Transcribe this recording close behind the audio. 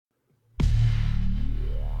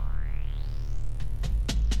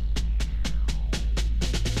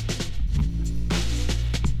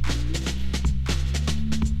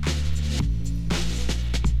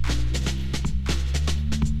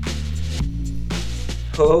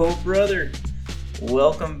Oh, brother.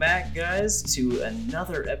 Welcome back, guys, to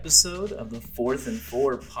another episode of the Fourth and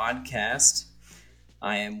Four podcast.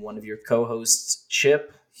 I am one of your co hosts,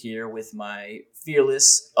 Chip, here with my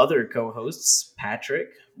fearless other co hosts, Patrick,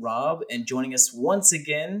 Rob, and joining us once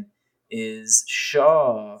again is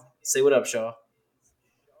Shaw. Say what up, Shaw.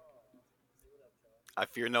 I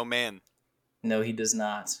fear no man. No, he does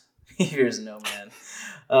not. He fears no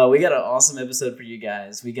man. We got an awesome episode for you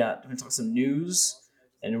guys. We're gonna talk some news,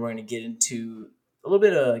 and we're gonna get into a little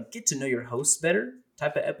bit of get to know your host better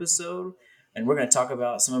type of episode, and we're gonna talk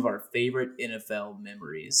about some of our favorite NFL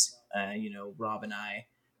memories. Rob and I,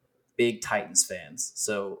 big Titans fans,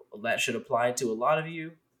 so that should apply to a lot of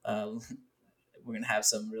you. We're gonna have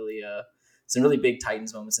some really big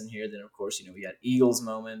Titans moments in here. Then, of course, we got Eagles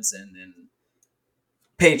moments, and then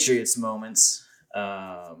Patriots moments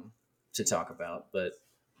to talk about, but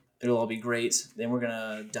it'll all be great. Then we're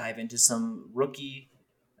gonna dive into some rookie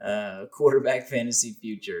quarterback fantasy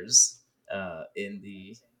futures in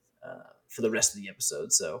the for the rest of the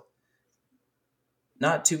episode. So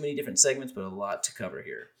not too many different segments, but a lot to cover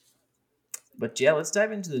here. But yeah, let's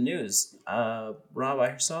dive into the news. Rob,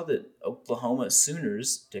 I saw that Oklahoma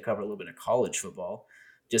Sooners, to cover a little bit of college football,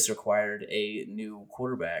 just acquired a new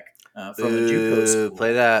quarterback from a JUCO Boo! school.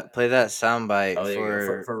 Play that soundbite Oh, there you go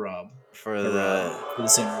for for Rob for for the for the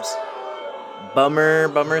Sooners.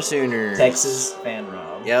 bummer Sooners. Texas fan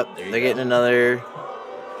Rob. Yep, There you they're go. getting another.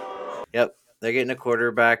 Yep, they're getting a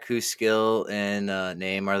quarterback whose skill and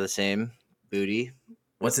name are the same. Booty.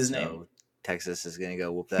 What's his name? So Texas is gonna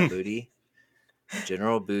go whoop that booty.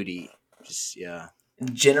 General Booty. Just yeah.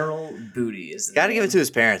 General Booty is the Got to give it name. to his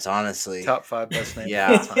parents, honestly. Top 5 best names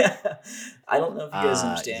Yeah. of all time. I don't know if you guys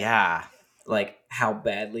understand Yeah. like how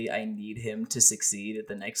badly I need him to succeed at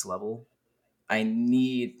the next level. I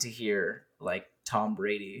need to hear like Tom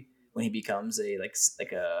Brady when he becomes a is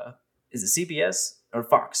it CBS or a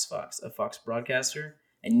Fox broadcaster.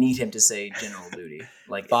 I need him to say General Booty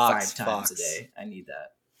like Fox, 5 times a Fox. day. I need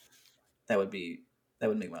that. That would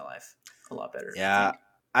make my life a lot better. Yeah.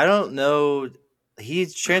 I don't know.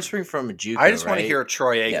 He's transferring from a JUCO, I just want to right? hear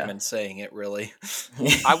Troy Aikman Yeah. saying it, really.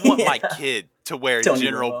 I want my Yeah. kid to wear Tony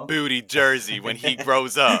General Romo. Booty jersey when he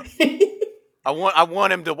grows up. I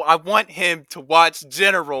want him to watch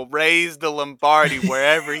General raise the Lombardi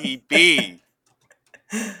wherever he be.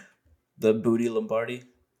 The Booty Lombardi.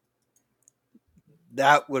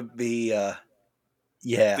 That would be, The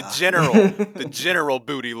yeah. general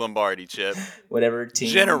Booty Lombardi, Chip. whatever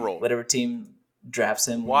team drafts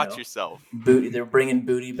him. Watch yourself. Booty. They're bringing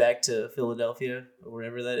Booty back to Philadelphia or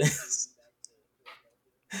wherever that is.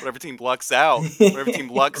 Whatever team lucks out. Whatever team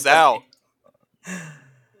lucks out. Wins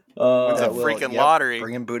Uh, a freaking lottery.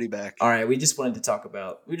 Bringing Booty back. all right, we just wanted to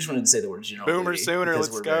say the word General Boomer Booty Sooner, because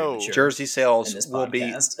let's we're very go. mature Jersey in sales this will be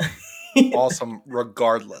podcast. awesome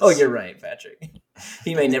regardless. Oh, you're right, Patrick.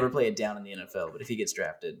 He may never play it down in the NFL, but if he gets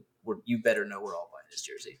drafted, you better know we're all buying his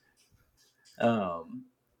jersey.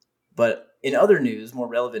 But in other news, more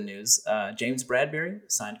relevant news, James Bradbury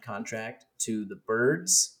signed contract to the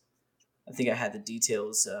Birds. I think I had the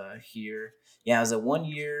details here. Yeah, it was a 1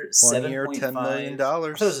 year, 1 year, $10 million. I thought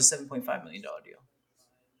it was a $7.5 million deal.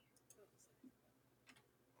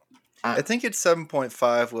 I think it's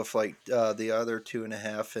 7.5 with like the other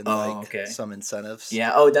 2.5 and Okay. some incentives.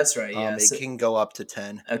 Yeah. Oh, that's right. Yeah. It can go up to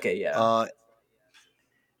 10. Okay. Yeah. Uh,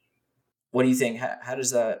 What do you think? How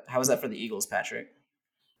is that for the Eagles, Patrick?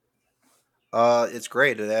 it's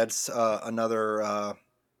great. It adds another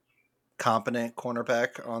competent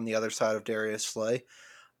cornerback on the other side of Darius Slay.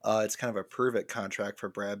 It's kind of a prove-it contract for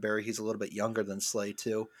Bradbury. He's a little bit younger than Slay,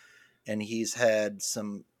 too. And he's had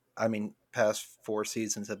some, past 4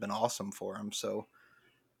 seasons have been awesome for him. So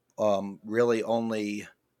really only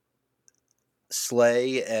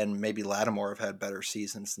Slay and maybe Lattimore have had better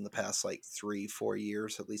seasons in the past 3-4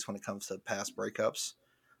 years, at least when it comes to pass breakups.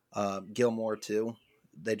 Gilmore, too.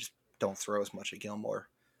 They just don't throw as much at Gilmore.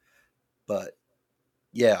 But,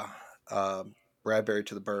 yeah, Bradbury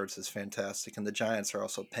to the Birds is fantastic, and the Giants are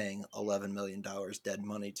also paying $11 million dead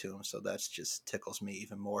money to him, so that's just tickles me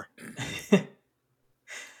even more.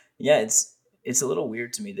 Yeah, it's a little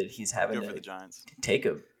weird to me that he's having Good for the to Giants. take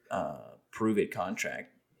a prove it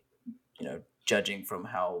contract. Judging from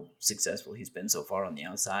how successful he's been so far on the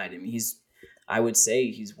outside. I mean, I would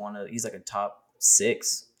say he's like a top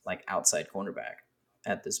 6 like outside cornerback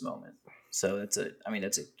at this moment. So that's a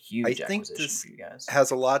huge acquisition for you guys.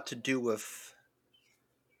 Has a lot to do with.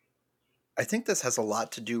 I think this has a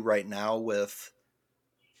lot to do right now with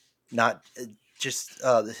not just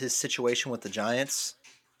his situation with the Giants.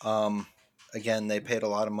 Again, they paid a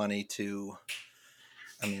lot of money to.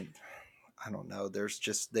 I don't know.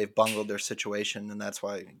 They've bungled their situation, and that's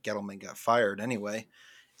why Gettleman got fired anyway.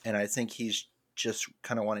 And I think he's just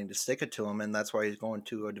kind of wanting to stick it to him, and that's why he's going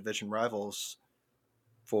to a division rivals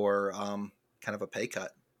for kind of a pay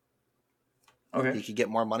cut. Okay. He could get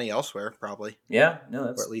more money elsewhere, probably, Yeah. No, or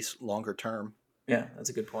that's at least longer term. yeah, that's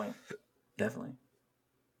a good point. Definitely.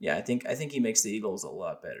 Yeah, I think he makes the Eagles a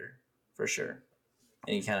lot better for sure.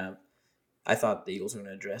 And he kind of I thought the Eagles were going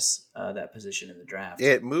to address that position in the draft,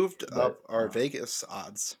 It moved up but our Vegas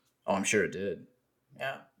odds. oh, I'm sure it did.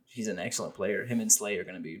 Yeah, he's an excellent player. Him and Slay are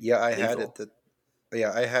going to be Yeah, lethal.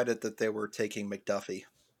 I had it that they were taking McDuffie.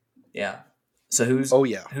 Yeah. So who's Oh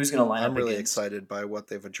yeah, who's going to line I'm up really against? excited by what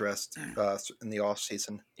they've addressed in the off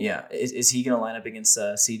season. Yeah, is he going to line up against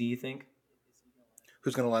CD? You think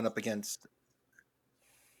Who's going to line up against?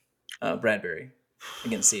 Bradbury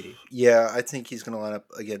against CD? Yeah, I think he's going to line up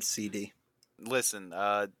against CD. Listen,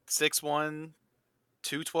 6'1",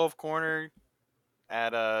 212 corner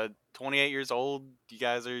at 28 years old. You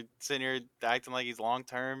guys are sitting here acting like he's long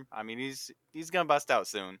term. I mean, he's gonna bust out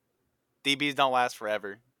soon. DBs don't last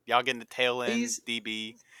forever. Y'all getting the tail end He's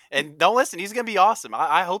DB. And don't listen, he's gonna be awesome.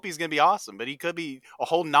 I hope he's gonna be awesome, but he could be a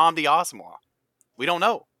whole Namdi Asamoah. We don't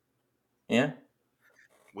know. yeah,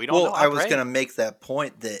 We don't Well, know. I I was going pray. to make that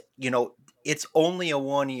point that, it's only a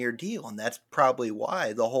 1 year deal. And that's probably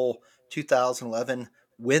why the whole 2011,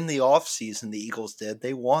 when the offseason the Eagles did,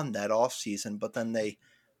 they won that offseason, but then they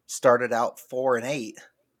started out 4-8,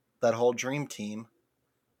 that whole dream team.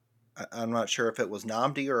 I'm not sure if it was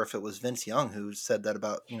Namdi or if it was Vince Young who said that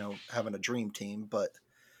about, having a dream team. But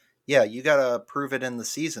yeah, you got to prove it in the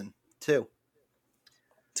season too.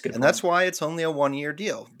 it's a good And point. that's why it's only a 1 year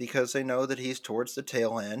deal, because they know that he's towards the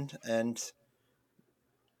tail end and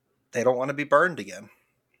they don't want to be burned again.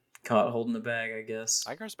 Caught holding the bag, I guess.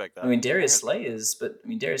 I can respect I that. mean, I can Darius Slay respect that. is, but I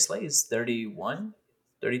mean, Darius Slay is 31,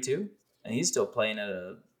 32, and he's still playing at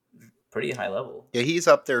a pretty high level. Yeah, he's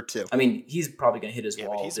up there too. I mean, he's probably going to hit his Yeah,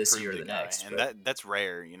 but wall he's a this year proved or the it guy, next, and but that's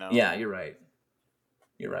rare, you know. yeah, you're right.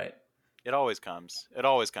 You're right. It always comes. It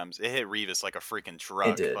always comes. It hit Revis like a freaking It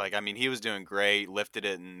truck. did. Like, I mean, he was doing great, lifted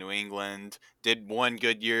it in New England, did one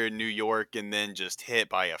good year in New York, and then just hit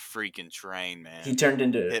by a freaking train, He man. turned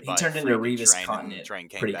into Hit he by a turned into freaking Revis train, and then the Continent train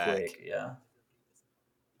came pretty back. quick. Yeah.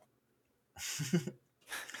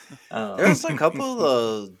 There's Um, a couple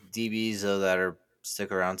of DBs though that are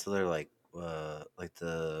stick around till they're like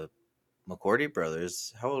the McCourty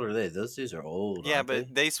brothers. How old are they? Those dudes are old, Yeah, aren't but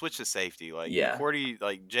they? they switch to safety. Like, yeah. McCourty,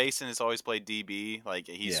 like, Jason has always played DB. Like,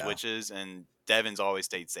 he Yeah. switches, and Devin's always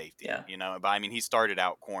stayed safety, Yeah. you know? But, I mean, he started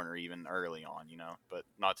out corner even early on, you know? But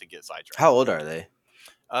not to get How sidetracked. old are they?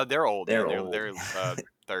 They're old, They're man. old. They're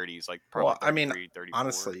 30s, like probably Well, I mean, 33, 34.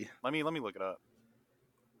 honestly, Let me look it up.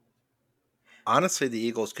 the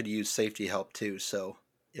Eagles could use safety help too. So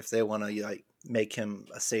if they want to like make him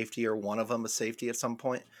a safety or one of them a safety at some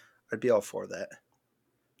point, I'd be all for that. Yeah.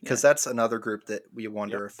 Because that's another group that we Yep,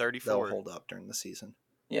 wonder if they'll 34. hold up during the season.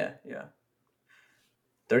 Yeah. Yeah.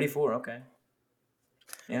 34. Okay.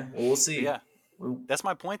 Yeah. Well, we'll But see. yeah, that's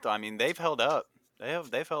my point though. I mean, they've held up.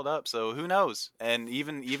 They've held up. So who knows? And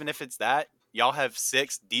even if it's that, y'all have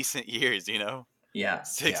 6 decent years, you know? Yeah.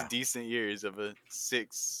 Six decent years of a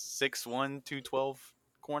 6'1", 212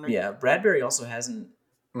 corner. Yeah. Bradbury also hasn't.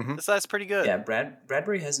 Mm-hmm. That's pretty good. Yeah.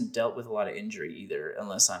 Bradbury hasn't dealt with a lot of injury either,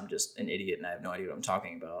 unless I'm just an idiot and I have no idea what I'm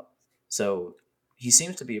talking about. So he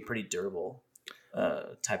seems to be a pretty durable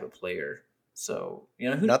type of player. So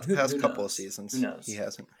Not the who past couple of knows? seasons. Who knows? He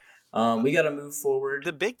hasn't. We got to move forward.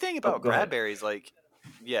 The big thing Oh, about go ahead. Bradbury is like,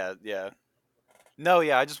 yeah. No,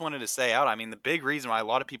 yeah, I just wanted to say out. I mean, the big reason why a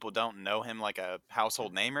lot of people don't know him like a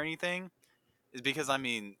household name or anything is because, I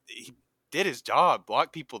mean, he did his job,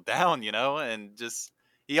 blocked people down, you know, and just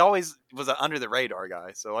he always was an under the radar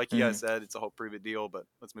guy. So, like you guys said, it's a whole prove it deal. But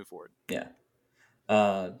let's move forward. Yeah,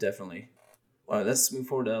 definitely. Well, let's move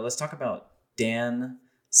forward. Let's talk about Dan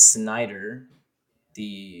Snyder,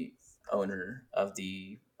 the owner of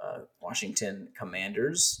the Washington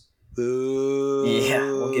Commanders. Boo! Yeah,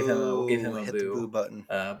 we'll give him a Hit boo the boo button.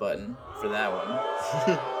 button for that one.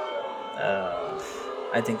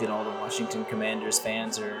 I think that all the Washington Commanders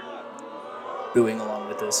fans are booing along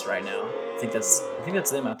with us right now. I think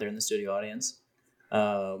that's them out there in the studio audience.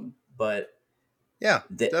 But Yeah,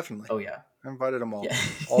 definitely. oh yeah, I invited them all. yeah,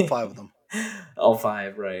 All 5 of them. all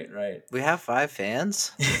 5. Right. We have 5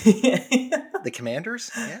 fans. The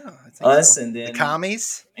Commanders? Yeah, I think Us so. and then the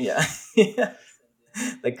Commies? Yeah,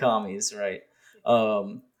 the commies, right?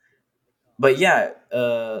 But yeah,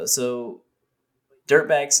 so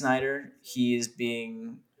Dirtbag Snyder, he's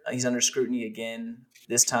under scrutiny again.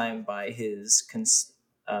 This time by his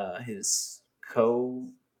co,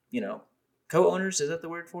 co-owners, is that the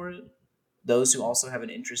word for it? Those who also have an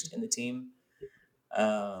interest in the team.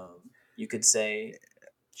 You could say,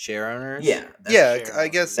 Share owners. yeah, that's Yeah, Share I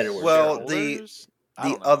guess. better owners. word for Well, it. Shareholders? I the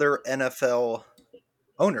don't know. other NFL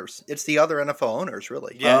owners. It's the other NFL owners,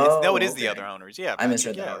 really. Yeah, it Oh, is the okay. other owners. Yeah, I Patrick.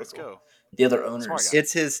 misread that Yeah, let's article. go. The other Smart owners. guy.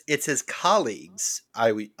 It's his colleagues.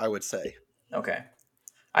 I would say. Okay,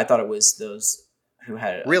 I thought it was those who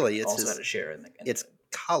had Really, it's also had his a share in it's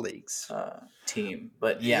colleagues. the team.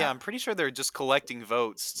 But Yeah, yeah, I'm pretty sure they're just collecting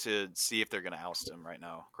votes to see if they're going to oust him right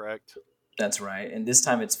now. Correct? that's right. And this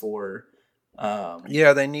time it's for,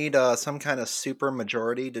 Yeah, they need some kind of super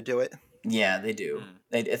majority to do it. yeah, they do.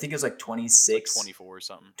 Hmm. I think it was like It's like 26, 24 or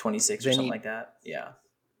something. 26 or They something need like that. Yeah,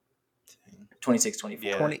 26, 24.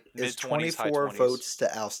 Yeah, 20 mid is 20s, high 24 20s. votes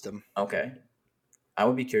to oust him. Okay, I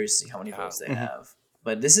would be curious to see how many votes they Golly. Mhm. have.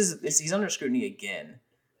 But this he's under scrutiny again.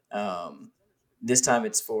 Um, this time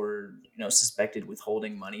it's for suspected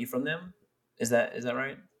withholding money from them. Is that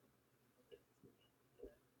right?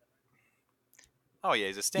 Oh yeah,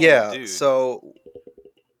 he's a stand-up Yeah, dude. so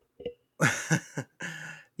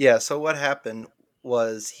yeah, so what happened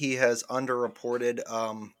was he has underreported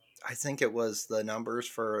I think it was the numbers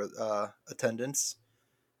for attendance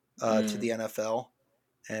to Mm, the NFL,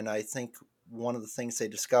 and I think one of the things they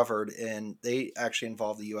discovered, and they actually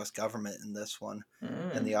involved the US government in this one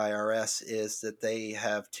and the mm, IRS, is that they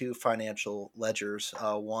have two financial ledgers,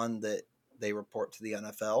 one that they report to the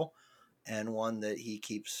NFL and one that he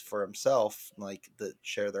keeps for himself, like that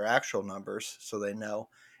share their actual numbers so they know.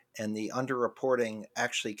 And the underreporting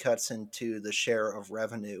actually cuts into the share of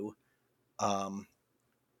revenue um,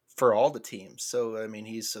 for all the teams. So I mean,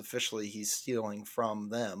 he's stealing from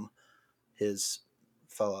them, his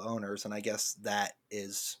fellow owners, and I guess that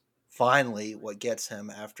is finally what gets him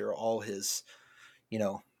after all his, you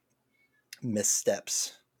know,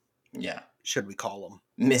 missteps, yeah, should we call them,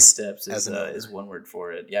 missteps as an is owner. one word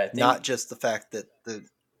for it. Yeah, I Not think just the fact that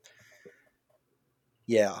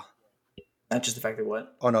yeah, not just the fact that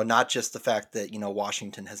what. oh no, not just the fact that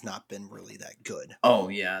Washington has not been really that good. Oh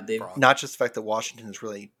yeah, they've Fraud. Not just the fact that Washington has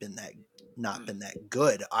really been that not Mm. been that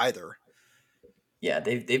good either. yeah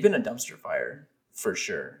they've been a dumpster fire for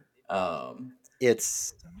sure.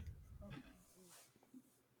 It's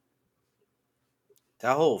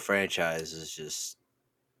That whole franchise has just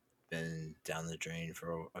been down the drain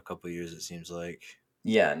for a couple years. It seems like.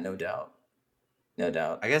 Yeah, no doubt, no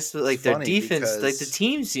doubt. I guess it's like their funny defense, like the because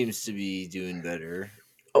team seems to be doing better,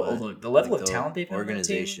 Oh, but look, the level like of the talent they've had on that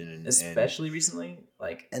team, organization and especially recently,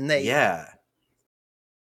 like and they yeah,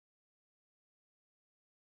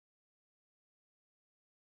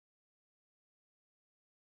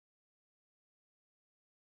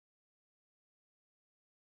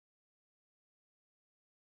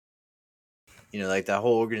 like that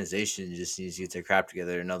whole organization just needs to get their crap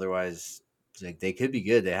together, and otherwise, like they could be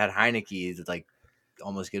good. They had Heineke to like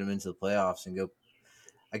almost get them into the playoffs and go.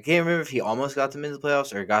 I can't remember if he almost got them into the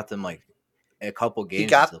playoffs or got them like a couple he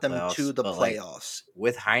games into the got them to playoffs, the but like playoffs.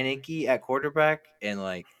 with Heineke at quarterback and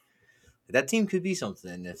like that team could be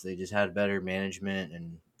something if they just had better management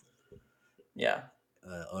and yeah,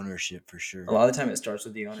 ownership for a sure. lot of the time it starts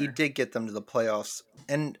with the He owner. did get them to the playoffs,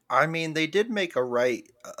 and I mean they did make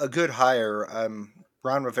a good hire.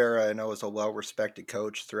 Ron Rivera, I know, is a well respected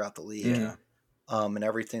coach throughout the league, Hmm. Yeah, and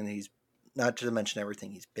everything he's not to mention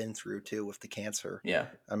everything he's been through too with the cancer. Yeah,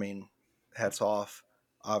 I mean, hats off,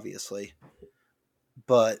 obviously,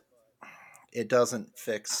 but it doesn't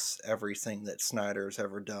fix everything that Snyder's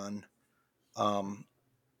ever done. Um,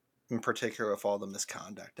 in particular, with all the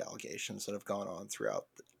misconduct allegations that have gone on throughout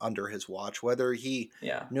under his watch, whether he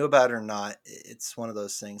yeah. knew about it or not, it's one of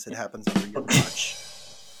those things that happens under your watch.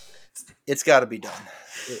 It's got to be done.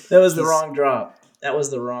 That was the He's wrong drop. That was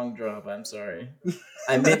the wrong drop. I'm sorry.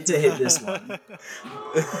 I meant to hit this one.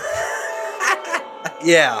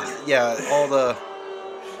 yeah, all the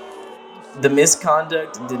The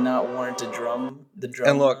misconduct did not warrant the and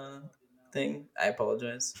drum look, thing. I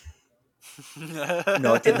apologize.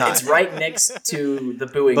 no, it did not. It's right next to the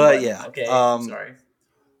booing But button. yeah, Okay, I'm sorry.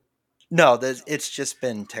 no, it's just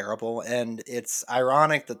been terrible, and it's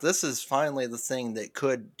ironic that this is finally the thing that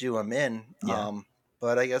could do him in. Yeah,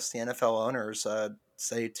 But I guess the NFL owners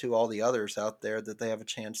say to all the others out there that they have a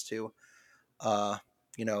chance to, uh,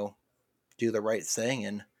 you know, do the right thing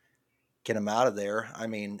and get him out of there. I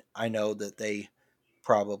mean, I know that they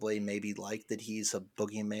probably maybe like that he's a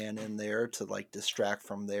boogeyman in there to like distract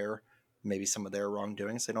from their maybe some of their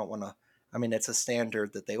wrongdoings. They don't want to. I mean, it's a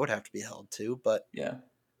standard that they would have to be held to, but yeah.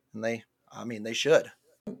 and I mean, they should.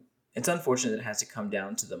 It's unfortunate that it has to come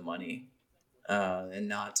down to the money, and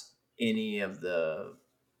not any of the,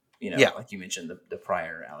 Yeah, like you mentioned, the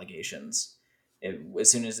prior allegations. As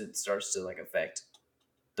soon as it starts to like affect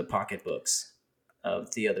the pocketbooks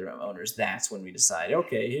of the other owners, that's when we decide,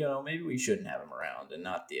 okay, maybe we shouldn't have him around, and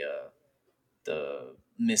not the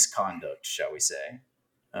misconduct, shall we say,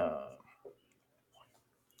 uh,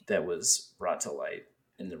 that was brought to light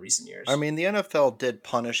in the recent I years. mean, the NFL did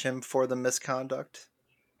punish him for the misconduct.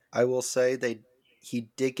 I will say he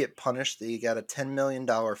did get punished. He got a $10 million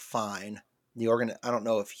fine. I don't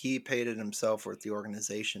know if he paid it himself or if the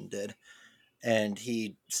organization did, and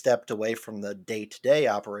he stepped away from the day-to-day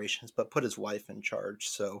operations, but put his wife in charge.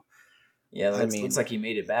 So, Yeah, I looks mean, like he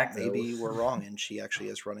made it back though. maybe we're wrong, and she actually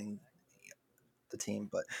is running the team.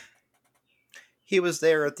 But he was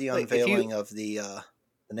there at the Like if you unveiling of the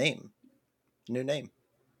name, new name.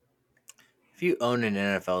 if you own an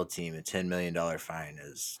NFL team, a $10 million fine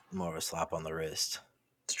is more of a slap on the wrist.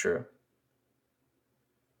 It's true.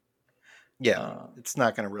 Yeah, Um, it's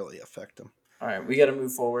not going to really affect him. all right, we got to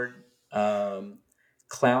move forward.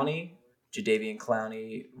 Clowney, Jadavian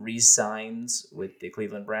Clowney re-signs with the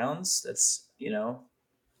Cleveland Browns. That's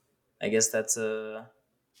I guess that's a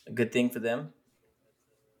good thing for them.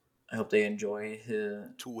 I hope they enjoy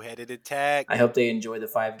Two-headed I attack. hope they enjoy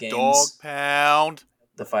Dog pound.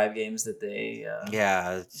 the 5 games that they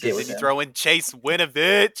Yeah, it's get Did with you just them. throw in Chase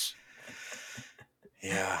Winovich?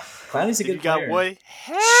 yeah. Clowney's a Then you good got player. what?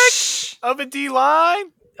 Heck of a D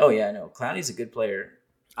line. Oh yeah, I know. Clowney's a good player.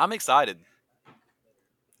 I'm excited.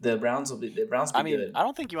 The Browns I be mean, good. I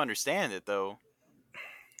don't think you understand it though.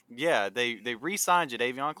 Yeah, they re-signed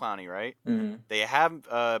Jadavion Clowney, right? Hmm. They have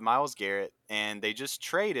Miles Garrett, and they just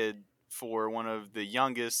traded for one of the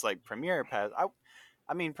youngest like premier pass.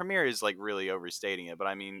 I mean, premier is like really overstating it, but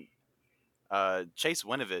I mean, Chase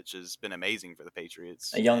Winovich has been amazing for the A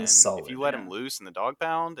Patriots, young and if solid, you let yeah. him loose in the dog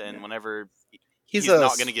pound, Yeah. and whenever He's he's a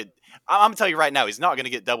not going to get, I'm gonna tell you right now, he's not going to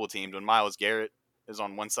get double teamed when Miles Garrett is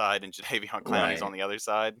on one side and Jadavion Clowney's on Right. the other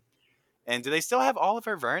side. And do they still have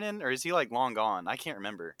Oliver Vernon, or is he like long gone? I can't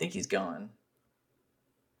remember. I think he's gone.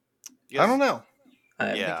 You I don't guys, know.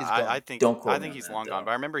 I I yeah, think he's gone. don't I quote me think on he's that long gone. But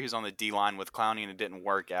though. I remember he was on the D line with Clowney and it didn't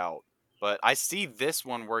work out. But I see this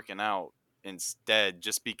one working out instead,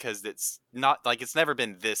 just because it's not like it's never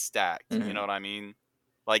been this stacked. You know Hmm. what I mean?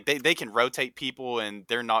 Like they can rotate people and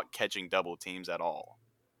they're not catching double teams at all.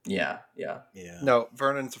 Yeah, yeah, Yeah. No,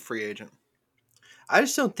 Vernon's a free agent. I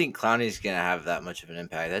just don't think Clowney's gonna have that much of an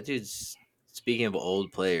impact. That dude's speaking of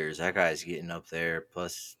old players, that guy's getting up there.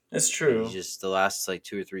 Plus, it's he's true. just the last like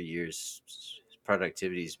 2 or 3 years, his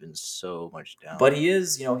productivity's been so much down. But he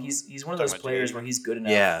is, he's one of Talking those about players where Jadavian. he's good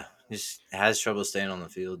enough. Yeah, just has trouble staying on the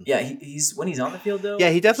field. Yeah, he's when he's on the field Yeah,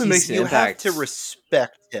 though, he definitely makes he's an You have impact. to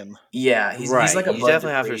respect him. yeah, he's Right, like a you Bud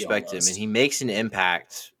definitely have to Dupree respect him, and almost. he makes an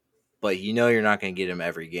impact. But you're not going to get him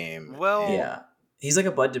every game, Well, and Yeah. He's like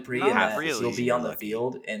a Bud Dupree in not half that the he'll season be really. you're on the lucky.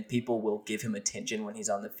 field and people will give him attention when he's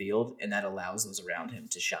on the field, and that allows those around him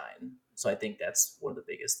to shine. So I think that's one of the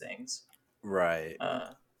biggest things Right.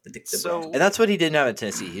 that the Browns will So And do. that's what he didn't have at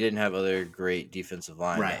Tennessee. He didn't have other great defensive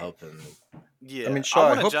line to Right. help him. I yeah, mean, I Shaw, I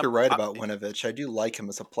want to hope you're jump. right about Winovich. I do like him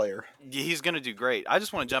as a player. Yeah, he's going to do great. I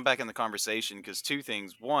just want to jump back in the conversation because two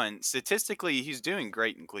things. One, statistically, he's doing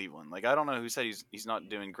great in Cleveland. Like I don't know who said he's not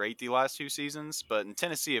doing great the last 2 seasons, but in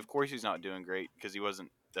Tennessee, of course, he's not doing great because he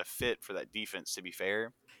wasn't the fit for that defense. To be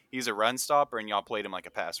fair, he's a run stopper, and y'all played him like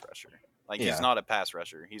a pass rusher. Like he's Yeah. not a pass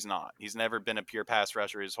rusher. He's not. He's never been a pure pass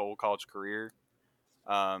rusher his whole college career.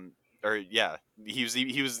 Um, or yeah, he was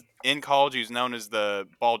in college. He was known as the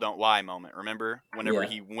ball don't lie moment. Remember, whenever Yeah.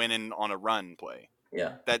 he went in on a run play,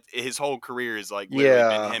 Yeah. that his whole career is like literally been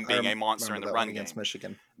Yeah, him I being a monster in remember the that one run against game.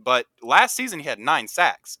 Michigan. But last season he had 9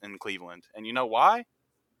 sacks in Cleveland, and you know why?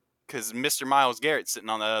 Because Mr. Miles Garrett's sitting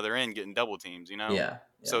on the other end getting double teams. Yeah.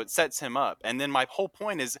 So Yeah. it sets him up. And then my whole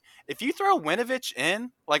point is, if you throw Winovich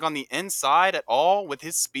in like on the inside at all with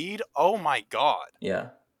his speed, oh my god! Yeah.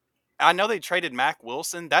 I know they traded Mac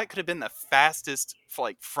Wilson. That could have been the fastest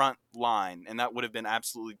like front line, and that would have been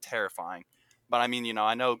absolutely terrifying. But I mean,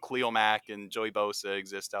 I know Khalil Mack and Joey Bosa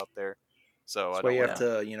exist out there, so I That's why don't you want have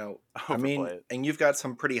Yeah. to, to I mean, overplay it. and you've got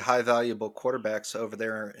some pretty high valuable quarterbacks over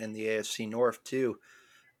there in the AFC North too.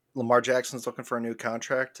 Lamar Jackson's looking for a new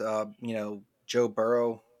contract. Joe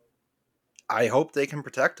Burrow. I hope they can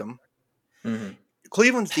protect him. Hmm.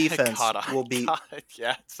 Cleveland's defense will be God,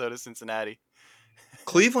 yeah. So does Cincinnati.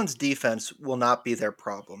 Cleveland's defense will not be their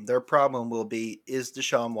problem. Their problem will be, is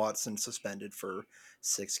Deshaun Watson suspended for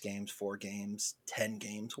 6 games, 4 games, 10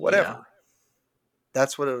 games, Yeah. whatever.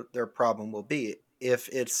 That's what their problem will be. If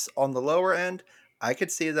it's on the lower end, I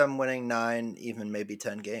could see them winning 9, even maybe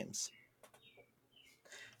 10 games.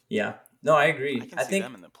 Yeah. No, I I agree. can I see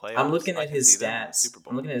them think in the I'm playoffs. looking I at can his see them in the stats. Super I'm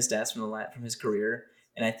Bowl. looking at his stats from his career,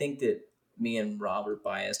 and I think that me and Rob are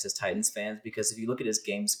biased as Titans fans because if you look at his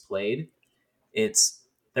games played, it's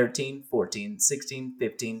 13, 14, 16,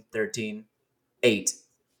 15, 13, 8,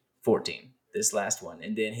 14. This last one.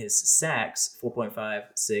 And then his sacks 4.5,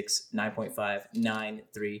 6, 9.5, 9,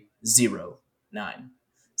 3, 0, 9.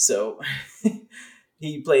 So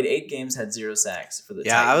he played 8 games, had 0 sacks for the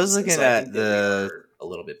Yeah, I was Titans. And looking so I at think that we the are a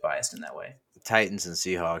little bit biased in that way. Titans and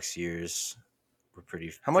Seahawks years were How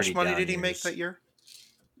pretty much money down did he make that years. year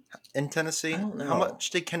in I Tennessee? don't How know. much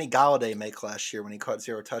did Kenny Galladay make last year when he caught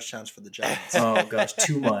 0 touchdowns for the Giants? Oh, gosh,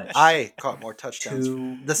 too much. I caught more touchdowns,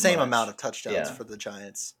 Too the same amount much. of touchdowns Yeah. for the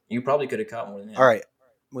Giants. You probably could have caught more than All him. right,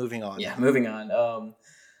 moving on. Yeah, moving on.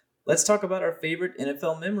 Let's talk about our favorite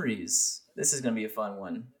NFL memories. This is going to be a fun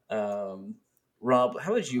one. Rob,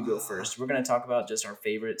 how would you go first? We're going to talk about just our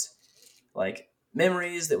favorite, like,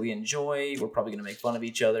 memories that we enjoy. We're probably going to make fun of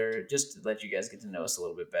each other just to let you guys get to know us a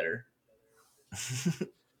little bit better.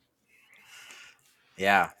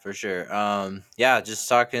 Yeah, for sure. Yeah, just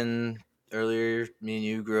talking earlier, me and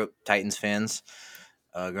you grew up Titans fans,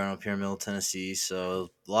 growing up here in Middle Tennessee. So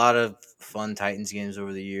a lot of fun Titans games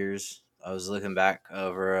over the years. I was looking back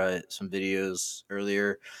over some videos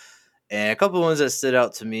earlier, and a couple ones that stood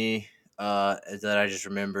out to me that I just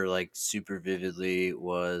remember like super vividly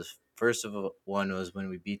was one was when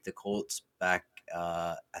we beat the Colts back.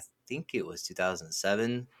 I think it was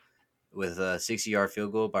 2007 with a 60-yard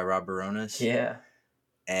field goal by Rob Baronis. Yeah.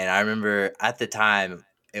 And I remember at the time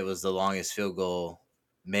it was the longest field goal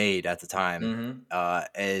made at the time. Mm-hmm.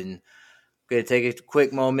 And gonna take a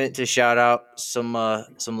quick moment to shout out some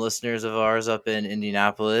listeners of ours up in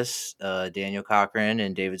Indianapolis, Daniel Cochran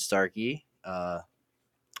and David Starkey.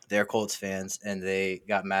 They're Colts fans, and they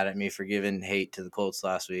got mad at me for giving hate to the Colts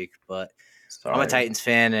last week. But I'm a Sorry. Titans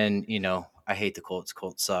fan, and I hate the Colts.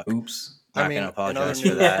 Colts suck. Oops. I Not gonna mean, in other apologize for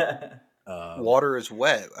news, that. Yeah. water is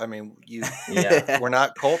wet. I mean, Yeah. we're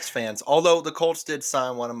not Colts fans. Although the Colts did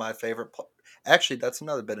sign one of my favorite. Actually, that's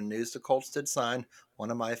another bit of news. The Colts did sign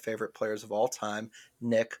one of my favorite players of all time,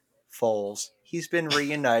 Nick Foles. He's been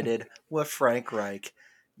reunited with Frank Reich.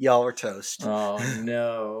 Y'all are toast. Oh,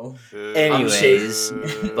 no. I'm Anyways,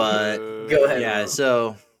 shaking. but Go ahead, yeah, Rob.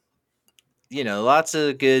 so lots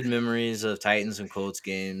of good memories of Titans and Colts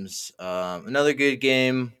games. Another good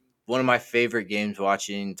game, one of my favorite games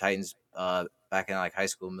watching Titans back in like high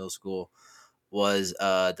school, middle school, was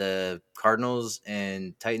the Cardinals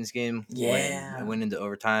and Titans game when it Yeah. went into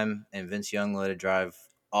overtime and Vince Young let it drive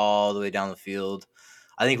all the way down the field.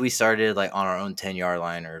 I think we started like on our own 10-yard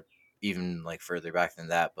line or even like further back than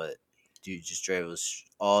that, but dude just drove us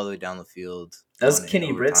all the way down the field, That was won in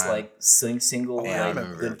Kenny Britt's, overtime. like, single, Oh, And I I like,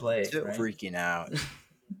 remember remember good that one play, too. right? freaking out.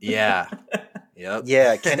 Yeah. Yep.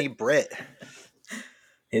 Yeah, Kenny Britt.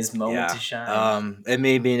 His moment to Yeah. shine. And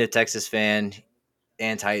me being a Texas fan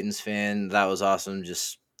and Titans fan, that was awesome.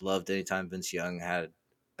 Just loved anytime Vince Young had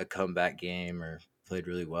a comeback game or played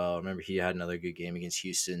really well. I remember he had another good game against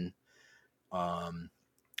Houston. Um,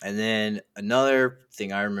 and then another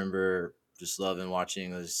thing I remember just loving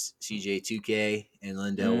watching was CJ 2K and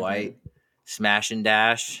Lindell Mm-hmm. White smash and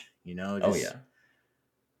dash, Oh, just yeah.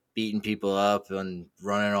 beating people up and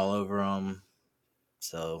running all over them.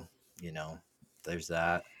 So, there's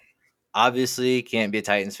that. Obviously, can't be a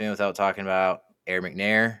Titans fan without talking about Air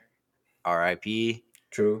McNair, RIP.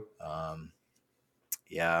 True. Um,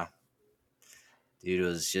 yeah, dude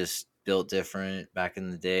was just built different back in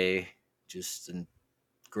the day. Just a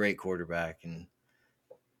great quarterback, and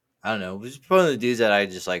I don't know, was one of the dudes that I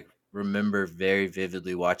just like remember very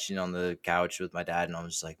vividly watching on the couch with my dad, and I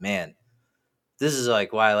was just like, man, this is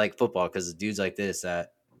like why I like football because the dudes like this,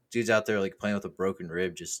 that dudes out there like playing with a broken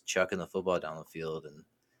rib, just chucking the football down the field and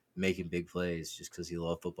making big plays just because he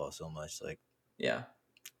loved football so much. Like Yeah.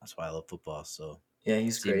 that's why I love football. So Yeah,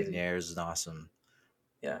 he's Steve crazy. McNair is an awesome,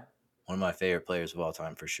 Yeah. one of my favorite players of all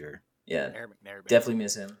time for sure. Yeah. Aaron McNair, baby. Definitely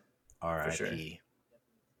miss him. For sure. R.I.P.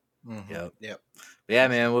 Mm-hmm. Yep. Yep. But yeah,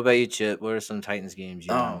 man. What about you, Chip? What are some Titans games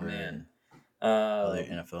you Oh, remember man. and other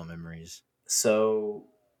NFL memories? So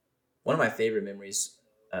one of my favorite memories,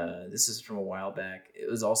 this is from a while back. It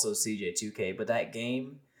was also CJ2K, but that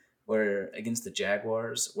game where against the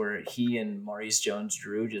Jaguars, where he and Maurice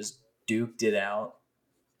Jones-Drew just duked it out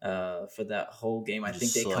for that whole game. I think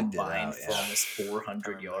Just they slugged it combined out. for Yeah. almost I 400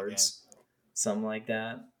 remember that game. yards, something like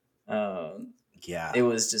that. Um, Yeah. it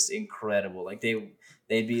was just incredible. Like they'd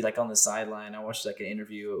be like on the sideline. I watched like an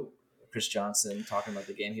interview of Chris Johnson talking about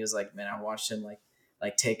the game. He was like, "Man, I watched him like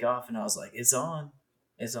take off, and I was like, it's on,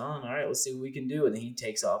 it's on. All right, let's see what we can do." And then he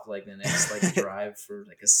takes off like the next like drive for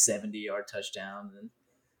like a 70-yard touchdown. And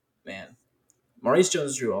man, Maurice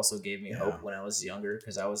Jones-Drew also gave me Yeah. hope when I was younger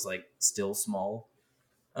because I was like still small.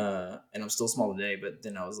 And and I'm still small today. But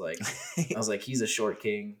then I was like, he's a short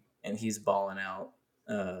king, and he's balling out.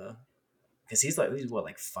 Because he's what,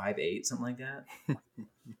 like 5'8", something like that.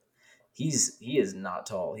 He is not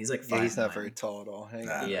tall. He's like 5'9". Yeah, he's not very tall at all. Hang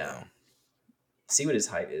I on. don't Yeah. know. See what his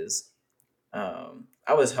height is. I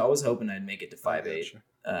was hoping I'd make it to I 5'8" gotcha.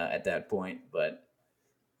 at that point, but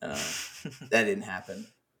that didn't happen,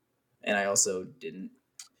 and I also didn't.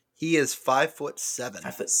 He is 5'7".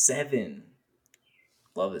 5'7".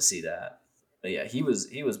 Love to see that. But yeah, he was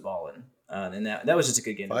balling, and that was just a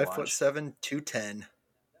good game to watch. 5'7", 210.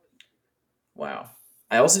 Wow.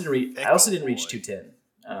 I also didn't reach. I also Fickle didn't reach boy.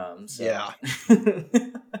 210. So Yeah.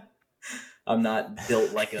 I'm not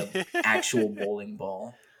built like a actual bowling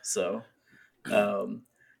ball. So, um,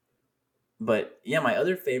 but yeah, my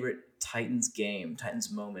other favorite Titans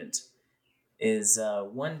moment, is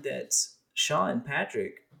one that Shaw and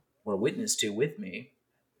Patrick were witness to with me,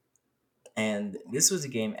 and this was a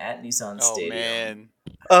game at Nissan Oh Stadium. man,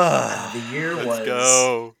 The year let's was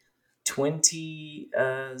go. 2018,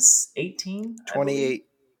 I believe. 28,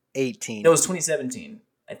 18. No, it was 2017,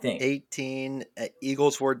 I think. 18.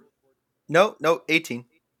 Eagles were... No, 18.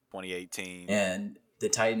 2018. And the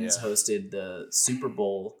Titans Yeah. hosted the Super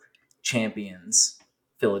Bowl champions,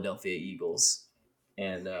 Philadelphia Eagles.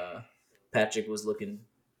 And Patrick was looking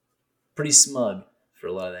pretty smug for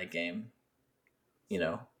a lot of that game. You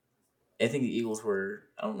know, I think the Eagles were.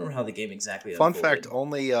 I don't remember how the game exactly Fun fact,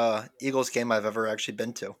 unfolded. only Eagles game I've ever actually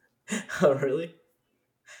been to. Oh, really?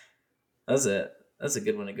 That's it. That's a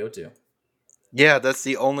good one to go to. Yeah, that's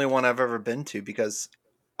the only one I've ever been to because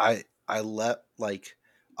I let like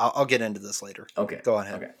I'll get into this later. Okay. Go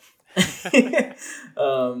ahead. Okay.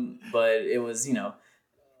 But it was,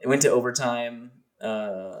 it went to overtime,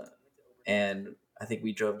 and I think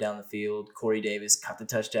we drove down the field. Corey Davis caught the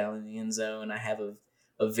touchdown in the end zone. I have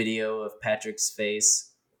a video of Patrick's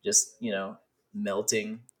face just,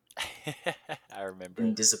 melting I remember.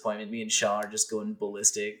 in disappointment. Me and Shaw are just going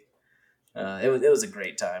ballistic. It was a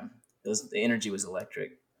great time. The energy was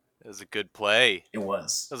electric. It was a good play. It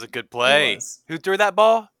was. That was a good It play. was. Who threw that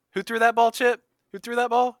ball? Who threw that ball, Chip? Who threw that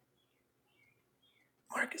ball?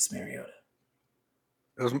 Marcus Mariota.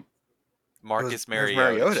 It was Marcus it was Mariota,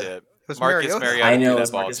 Mariota. Chip. It was Marcus Mariota. Mariota I know threw it that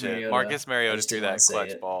was ball, Marcus Chip. Mariota. Marcus I Mariota just threw didn't want that to say clutch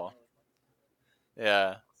it. ball.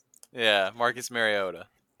 Yeah. Yeah, Marcus Mariota.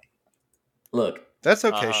 Look, That's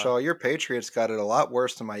okay, Uh-huh. Shaw. Your Patriots got it a lot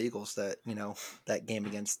worse than my Eagles. That game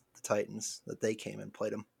against the Titans that they came and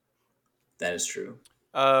played them. that is true.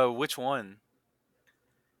 Which one?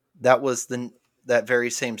 That was that very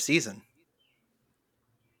same season,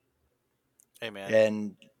 Hey man.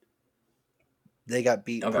 and they got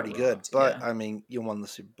beat Y'all got pretty good. rocked. But Yeah, I mean, you won the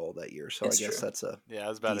Super Bowl that year, so it's I guess true. that's a Yeah, I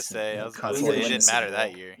was about to decent, say. I was about We to never say it win the didn't Super matter that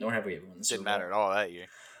Bowl. year. Nor have we ever won the Super Didn't Bowl. matter at all that year.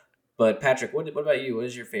 But Patrick, what about you? What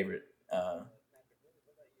is your favorite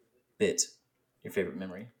bit? Your favorite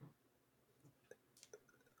memory?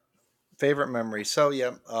 favorite memory. So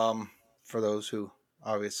yeah, for those who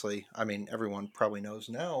obviously, I mean, everyone probably knows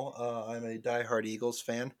now, I'm a diehard Eagles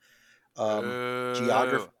fan.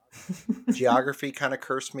 Geography Boo. geography kind of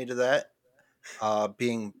cursed me to that.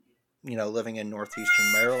 Being, living in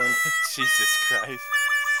northeastern Maryland, Jesus Christ.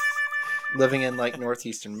 living in like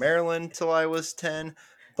northeastern Maryland till I was 10,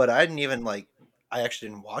 but I didn't even I actually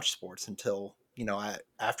didn't watch sports until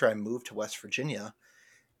after I moved to West Virginia.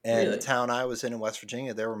 And the Really? town I was in West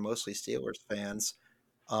Virginia, there were mostly Steelers fans.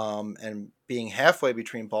 And being halfway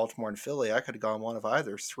between Baltimore and Philly, I could have gone one of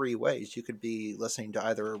either three ways. You could be listening to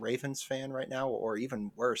either a Ravens fan right now, or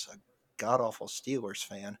even worse, a god awful Steelers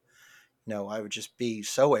fan. I would just be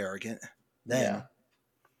so arrogant Yeah. then. I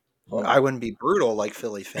Well, wouldn't be brutal like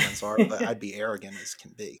Philly fans are, but I'd be arrogant as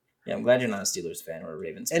can be. yeah. I'm glad you're not a Steelers fan or a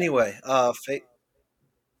Ravens fan. Anyway,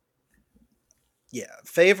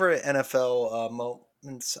 favorite NFL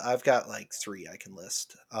moments. I've got like three I can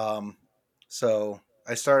list. So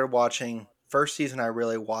I started watching first season. I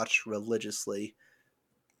really watched religiously,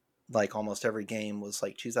 like almost every game was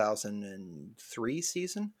like 2003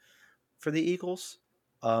 season for the Eagles.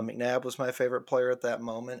 McNabb was my favorite player at that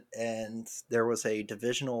moment, and there was a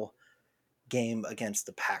divisional game against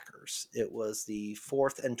the Packers. It was the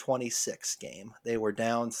 4th and 26 game. They were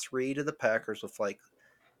down 3 to the Packers with like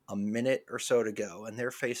a minute or so to go, and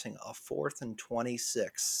they're facing a 4th and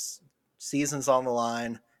 26. Season's on the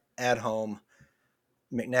line at home.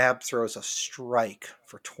 McNabb throws a strike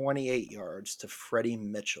for 28 yards to Freddie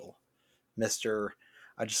Mitchell. Mr.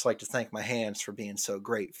 I just like to thank my hands for being so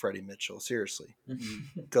great, Freddie Mitchell. Seriously, you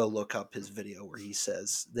go look up his video where he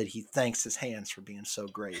says that he thanks his hands for being so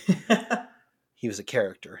great. He was a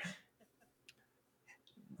character.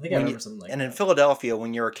 I think I remember something like And that. in Philadelphia,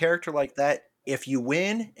 when you're a character like that, if you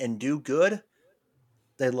win and do good,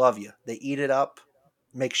 they love you. They eat it up,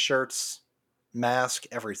 make shirts, mask,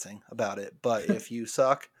 everything about it. But if you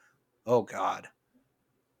suck, oh God,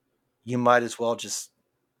 you might as well just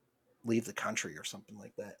leave the country or something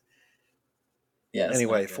like that. Yeah, it's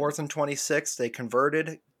Anyway, not good. 4th and 26, they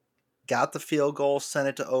converted, got the field goal, sent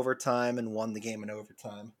it to overtime, and won the game in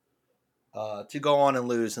overtime. To go on and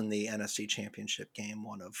lose in the NFC Championship game,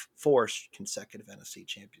 one of 4 consecutive NFC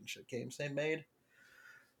Championship games they made.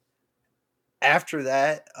 After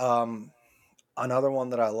that, another one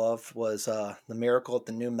that I loved was the Miracle at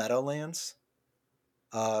the New Meadowlands.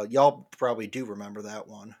 Y'all probably do remember that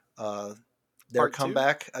one. Their Part 2?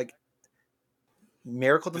 comeback,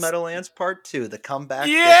 Miracle at the This, Meadowlands Part 2, the comeback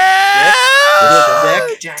with yeah!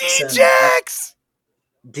 Vic, Jackson. D-Jax!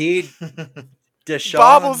 D.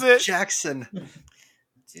 Bobbles Deshaun it. Jackson.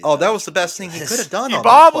 Dude, Oh, that was the best thing he could have done on that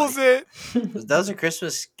play. Bobbles it. That was a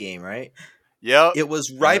Christmas game, right? Yep. It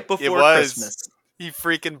was right It before was. Christmas. He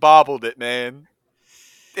freaking bobbled it, man.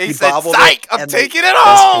 He He said, bobbled it, "Psych! I'm and taking it Best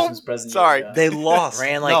home." Christmas present you ever Sorry. got. they lost.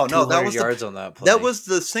 Ran no, like that 200 was yards on that play. that was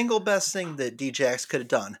the single best thing that Djax could have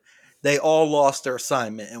done. They all lost their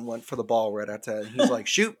assignment and went for the ball right after that. And he's like,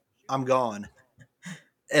 "Shoot, I'm gone."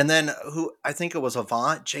 And then I think it was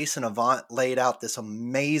Jason Avant laid out this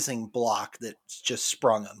amazing block that just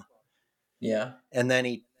sprung him. Yeah. And then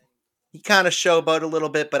he kind of showboat a little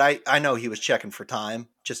bit, but I know he was checking for time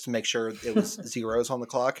just to make sure it was zeros on the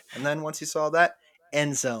clock. And then once he saw that,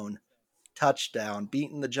 end zone, touchdown,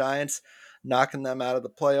 beating the Giants, knocking them out of the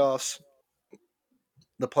playoffs,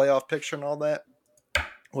 the playoff picture and all that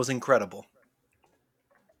was incredible.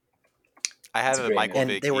 I It's have a a great Michael movie.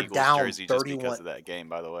 And Vick they were Eagles down jersey just 31. because of that game,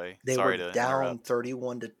 by the way. They Sorry were to down interrupt.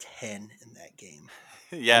 31-10 in that game.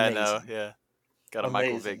 Yeah, I know. Amazing. Yeah. Got a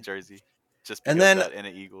Michael Amazing. Vick jersey just And because then, of that in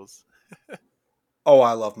the Eagles.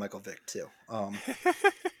 I love Michael Vick too.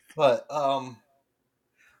 But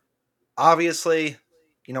obviously,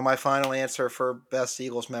 my final answer for best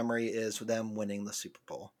Eagles memory is them winning the Super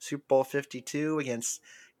Bowl. Super Bowl 52 against,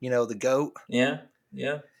 the GOAT. Yeah.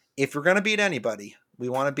 Yeah. If we're going to beat anybody, we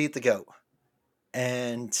want to beat the GOAT.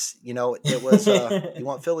 And, it was, you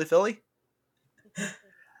want Philly, Philly?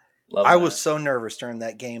 Love I that. was so nervous during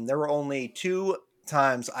that game. There were only 2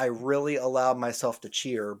 times I really allowed myself to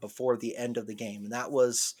cheer before the end of the game. And that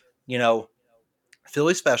was,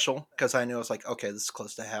 Philly special, because I knew I was like, okay, this is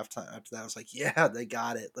close to halftime. After that, I was like, yeah, they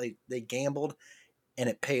got it. They gambled and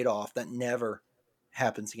it paid off. That never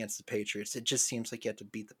happens against the Patriots. It just seems like you have to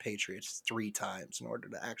beat the Patriots 3 times in order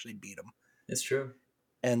to actually beat them. It's true.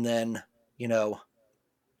 And then,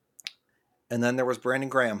 there was Brandon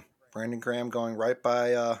Graham. Brandon Graham going right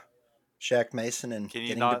by Shaq Mason and Can you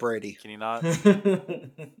getting to not? Brady. Can you not?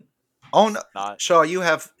 Oh no, Not Shaw, you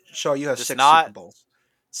have just 6 not Super Bowls.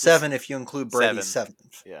 7 if you include Brady's 7.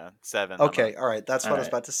 7th. Yeah, 7. Okay, all right, that's All what I was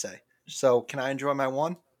right. about to say. So, can I enjoy my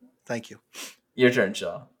 1? Thank you. Your turn,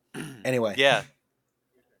 Shaw. Anyway. Yeah.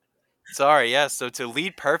 Sorry. Yeah. So to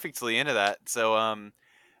lead perfectly into that,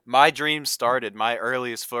 my dream started. My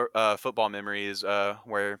earliest football memory is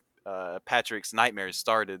where Patrick's nightmares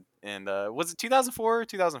started, and was it 2004 or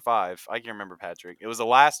 2005? I can remember Patrick. It was the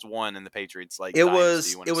last one in the Patriots It dynasty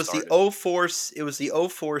was when it it was the started.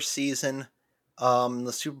 '04 season.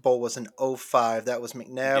 The Super Bowl was in '05. That was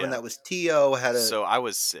McNabb Yeah. and that was T.O. So I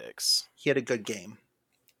was 6. He had a good game,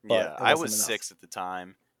 but Yeah, it I wasn't was enough. 6 at the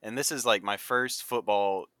time, and this is my first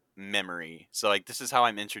football memory. So this is how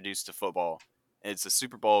I'm introduced to football. It's a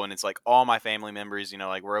Super Bowl, and it's all my family members.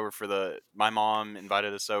 We're over for my mom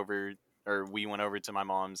invited us over, or we went over to my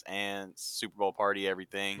mom's aunt's Super Bowl party.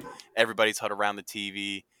 Everything, everybody's huddled around the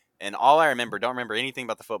TV, and all I don't remember anything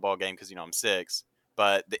about the football game because I'm 6.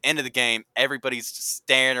 But the end of the game, everybody's just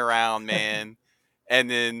staring around, man, and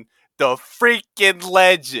then the freaking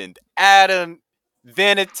legend, Adam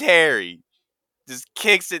Vinatieri, just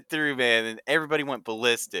kicks it through, man, and everybody went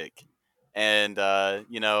ballistic. And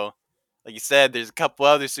like you said, there's a couple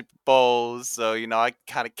other Super Bowls, so I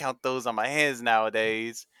kind of count those on my hands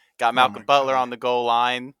nowadays. Got Oh my Malcolm Butler God. on the goal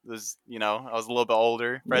line. It was I was a little bit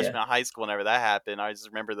older, Yeah. freshman in high school. Whenever that happened, I just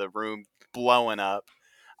remember the room blowing up.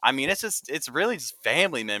 I mean, it's really just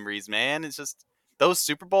family memories, man. It's just those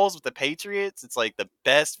Super Bowls with the Patriots. It's like the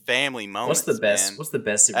best family What's the moments, best? man. What's the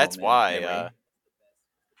best Super Bowl That's why. memory?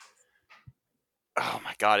 Oh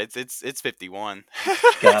my God, it's 51.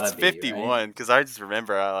 Gotta It's be, right? 51 because I just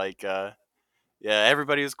remember yeah,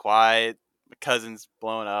 everybody was quiet. My cousin's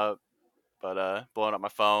blowing up, but blowing up my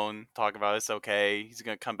phone, talking about it's okay. He's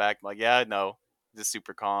gonna come back. I'm like, yeah, no, just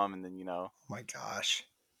super calm, and then Oh my gosh.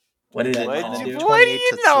 What did That Atlanta call, do? what do 28 to you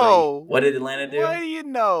 3. know? What did Atlanta What do? do you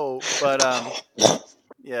know? But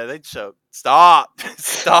Yeah, they choke. Stop.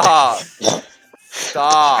 Stop.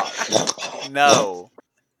 Stop. No.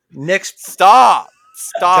 Nick's Stop.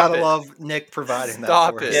 Stop gotta it. love Nick providing that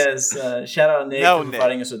Stop for it. us. Yes, shout out Nick No, for Nick.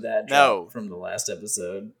 providing us with that drop No. from the last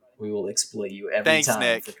episode. We will exploit you every Thanks, time for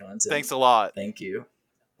Nick. content. Thanks a lot. Thank you.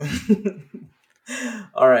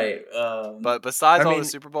 All right. But besides I all the mean,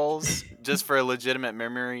 Super Bowls, just for a legitimate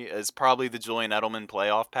memory, is probably the Julian Edelman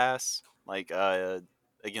playoff pass, like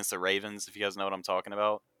against the Ravens. If you guys know what I'm talking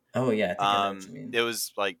about, oh yeah, I think I know what you mean. it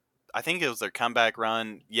was like I think it was their comeback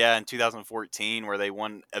run. Yeah, in 2014, where they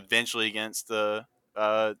won eventually against the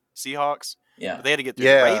Seahawks, Yeah, but they had to get through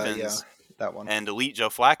the yeah, Ravens that one. and delete Joe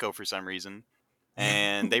Flacco for some reason.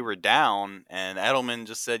 And they were down, and Edelman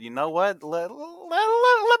just said, "You know what? Let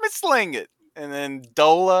me sling it." And then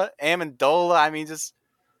Amendola, I mean, just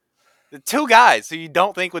the two guys who you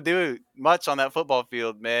don't think would do much on that football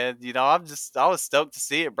field, man. I was stoked to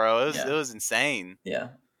see it, bro. It yeah, was insane. yeah.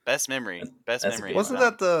 Best That's a memory good hands Wasn't one.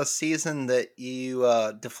 down. that the season that you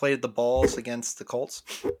deflated the balls against the Colts?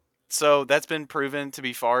 So that's been proven to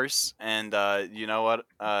be farce, and you know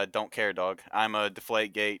what? Don't care, dog. I'm a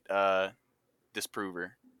Deflategate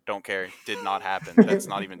disprover. Don't care. Did not happen. That's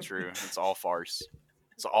not even true. It's all farce.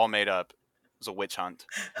 It's all made up. It was a witch hunt.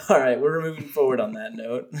 All right, we're moving forward on that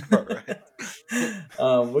note. All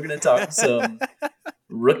right. We're gonna talk some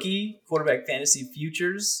rookie quarterback fantasy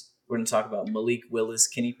futures. We're going to talk about Malik Willis,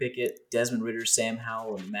 Kenny Pickett, Desmond Ritter, Sam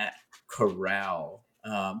Howell, and Matt Corral.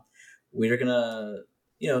 We're going to,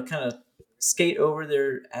 kind of skate over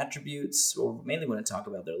their attributes, or mainly want to talk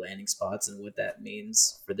about their landing spots and what that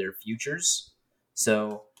means for their futures.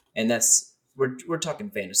 So, and that's we're talking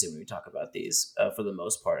fantasy when we talk about these for the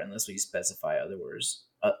most part, unless we specify otherwise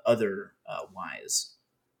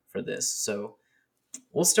for this. So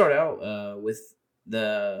we'll start out with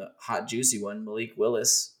the hot juicy one, Malik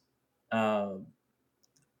Willis. Um,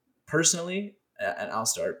 personally, and I'll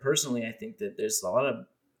start. Personally, I think that there's a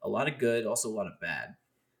lot of good, also a lot of bad.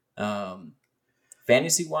 Um,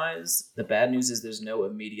 fantasy wise, the bad news is there's no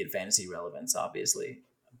immediate fantasy relevance, obviously,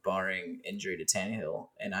 barring injury to Tannehill.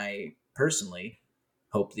 And I personally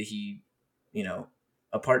hope that he, you know,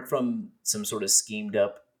 apart from some sort of schemed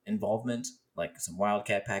up involvement, like some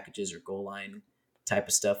wildcat packages or goal line type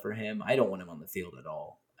of stuff for him, I don't want him on the field at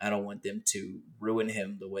all. I don't want them to ruin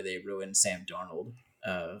him the way they ruined Sam Darnold,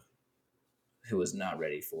 uh, who was not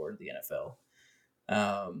ready for the NFL.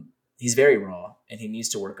 He's very raw and he needs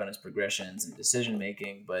to work on his progressions and decision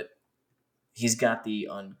making, but he's got the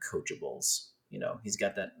uncoachables. He's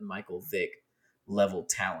got that Michael Vick level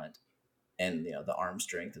talent and the arm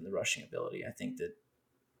strength and the rushing ability.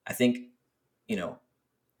 I think you know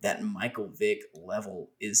that Michael Vick level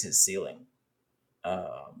is his ceiling.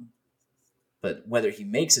 Um, but whether he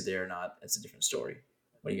makes it there or not, that's a different story.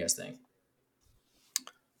 What do you guys think?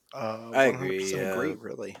 I 100% agree. agree,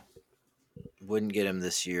 really. Wouldn't get him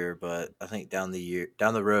this year, but I think down the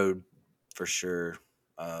road, for sure.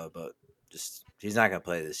 But just he's not gonna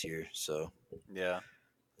play this year, so Yeah.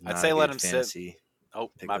 I'd not a say let good him sit. fantasy Oh, my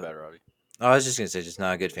pickup. bad, Robbie. Oh, I was just gonna say, just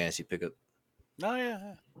not a good fantasy pickup. No,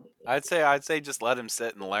 yeah. I'd say just let him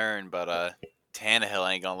sit and learn, but Tannehill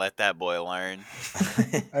ain't gonna let that boy learn.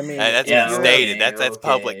 I mean, That's what Yeah, he if you're stated. okay, That's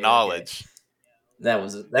public okay, okay. knowledge. That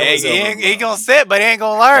was He gonna overblown. sit, but he ain't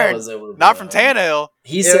gonna That learn. was overblown. Not from Tannehill.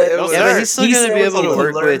 He It- said, it No, was- Yeah, but sir. he's still he gonna said be if able to he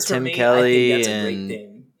work learns with from Tim me, I think Kelly that's a great and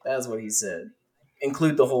thing. That's what he said.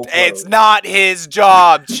 Include the whole quote. It's not his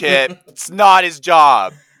job, Chip. It's not his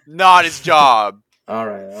job. Not his job. All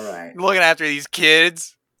right, all right. Looking after these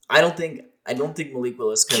kids. I don't think Malik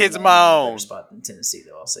Willis could Kids have of my landed in a better own. spot than Tennessee,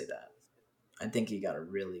 though. I'll say that. I think he got a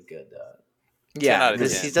really good. 10 yeah, out of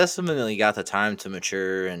because 10. he's definitely got the time to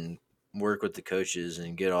mature and work with the coaches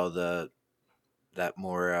and get all that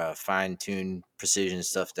more fine tuned precision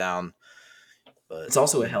stuff down. But It's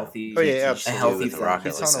also a you know, healthy, you Oh yeah, can't teach a to do absolutely. healthy with a front rocket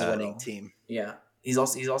He's like office on as a that. winning well. team. Yeah, he's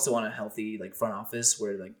also on a healthy front office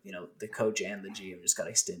where the coach and the GM just got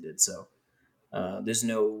extended. So there's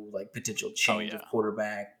no potential change of yeah.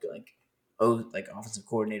 quarterback, like offensive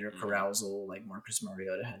coordinator carousal like Marcus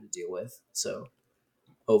Mariota had to deal with. So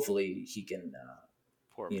hopefully he can.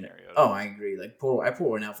 Poor You know, Mariota. oh, I agree. I pour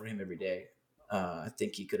one out for him every day. I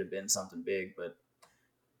think he could have been something big, but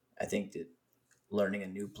I think that learning a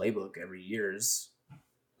new playbook every year is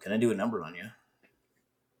gonna do a number on you.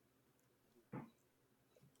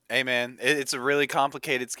 Hey man, it's a really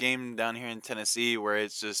complicated scheme down here in Tennessee where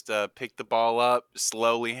it's just pick the ball up,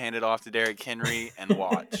 slowly hand it off to Derrick Henry, and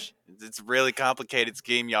watch. It's a really complicated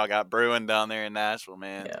scheme y'all got brewing down there in Nashville,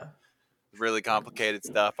 man. Yeah, Really complicated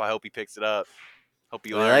stuff. I hope he picks it up. Hope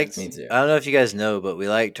he We like. learns. Me too. I don't know if you guys know, but we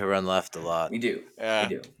like to run left a lot. We do. Yeah,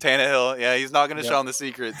 We do. Tannehill. Yeah, he's not going to Yep. show him the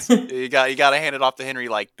secrets. You got to hand it off to Henry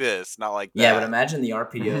like this, not like Yeah, that. but imagine the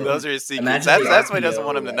RPO. Those are his secrets. Imagine That's the what he doesn't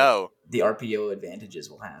want him to know. The RPO advantages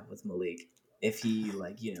we'll have with Malik if he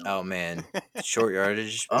Oh man, short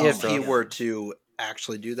yardage. Oh if my he God. were to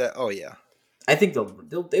actually do that, oh yeah. I think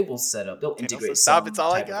they will set up. They'll Tannehill integrate said, "Stop, some it's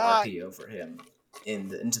all I type of got." RPO for him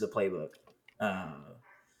into the playbook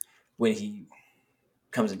when he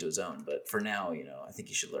comes into his own. But for now, I think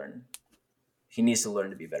he should learn. He needs to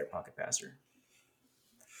learn to be a better pocket passer.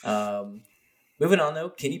 Moving on though,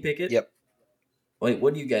 Kenny Pickett. Yep. Wait,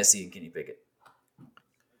 what do you guys see in Kenny Pickett?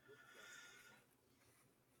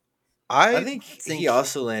 I think he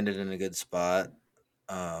also landed in a good spot.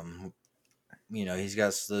 He's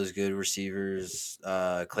got those good receivers,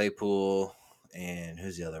 Claypool, and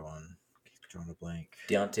who's the other one? Drawing a blank.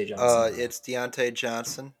 Deontay Johnson. It's Deontay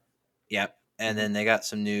Johnson. Yep. And then they got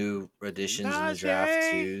some new additions in the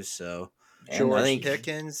draft too. So George I think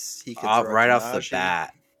Pickens. He could throw right to off the Najee.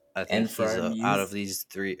 bat, I think And he's from out youth? of these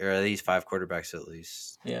three or these five quarterbacks at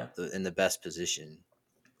least, Yeah. in the best position.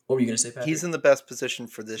 What were you gonna say, Patrick? He's in the best position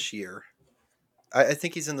for this year. I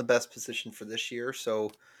think he's in the best position for this year.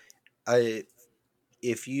 So,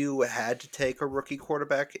 if you had to take a rookie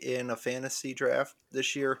quarterback in a fantasy draft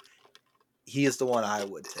this year, he is the one I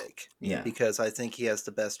would take. Yeah. Because I think he has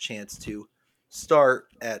the best chance to start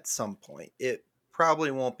at some point. It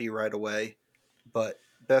probably won't be right away, but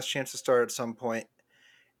best chance to start at some point.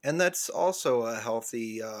 And that's also a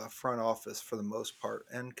healthy front office for the most part,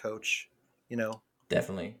 and coach.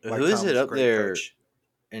 Definitely. Mike Who is it Tomlin's a up great there coach.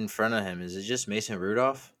 in front of him? Is it just Mason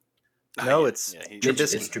Rudolph? No, it's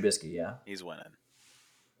Trubisky. It's Trubisky, yeah. He's winning.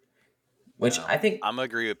 Which No, I think I'm gonna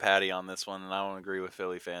agree with Patty on this one, and I won't agree with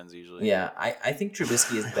Philly fans usually. Yeah, I think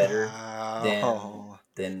Trubisky is better Wow.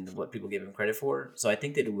 than what people give him credit for. So I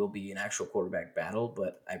think that it will be an actual quarterback battle,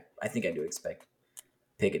 but I think I do expect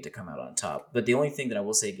Pickett to come out on top. But the only thing that I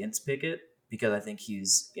will say against Pickett, because I think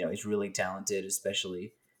he's really talented,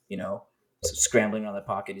 especially scrambling on the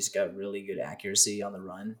pocket. He's got really good accuracy on the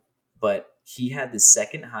run, but he had the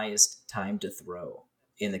second highest time to throw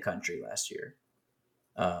in the country last year.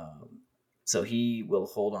 So he will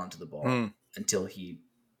hold on to the ball until he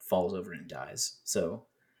falls over and dies. So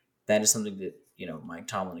that is something that Mike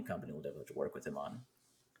Tomlin and company will definitely have to work with him on.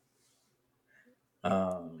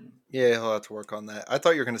 Yeah, he'll have to work on that. I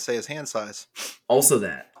thought you were going to say his hand size. Also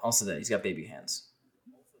that he's got baby hands.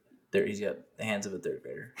 He's got the hands of a third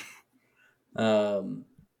grader. Yeah,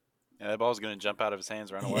 that ball's gonna jump out of his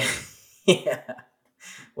hands right away. Yeah,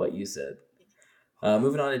 what you said.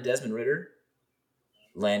 Moving on to Desmond Ridder,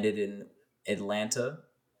 landed in Atlanta.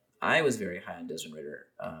 I was very high on Desmond Ridder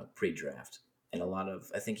pre-draft, and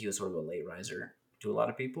I think he was sort of a late riser to a lot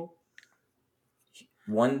of people.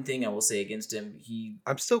 One thing I will say against him, he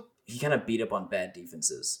kind of beat up on bad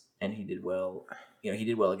defenses, and he did well. He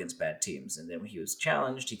did well against bad teams, and then when he was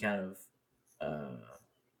challenged, he kind of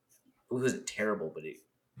it wasn't terrible, but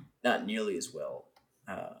not nearly as well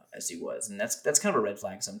as he was, and that's kind of a red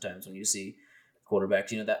flag sometimes when you see quarterbacks.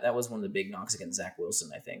 That was one of the big knocks against Zach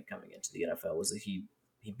Wilson, I think, coming into the NFL, was that he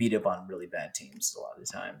beat up on really bad teams a lot of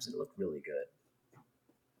the times, and it looked really good.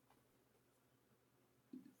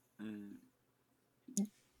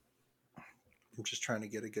 I'm just trying to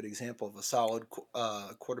get a good example of a solid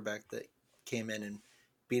quarterback that came in and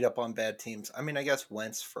beat up on bad teams. I mean, I guess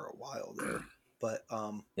Wentz for a while there, but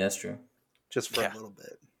yeah, that's true. Just for a little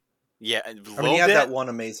bit. Yeah, I mean, he had that one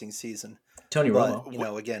amazing season. Tony But,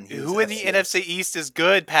 Romo. again, who in the NFC East is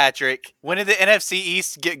good, Patrick? When did the NFC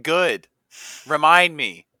East get good? Remind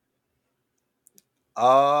me.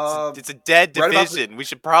 It's a dead division. We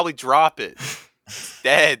should probably drop it. It's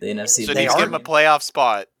dead. The NFC. Shouldn't even give them a playoff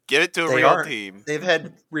spot. Give it to a real team. They've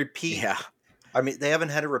had repeat. Yeah. I mean, they haven't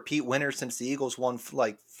had a repeat winner since the Eagles won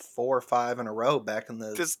like 4 or 5 in a row back in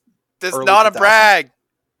the. This early not 2000s. a brag.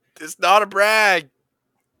 It's not a brag.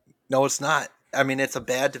 No, it's not. I mean, it's a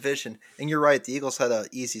bad division, and you're right. The Eagles had an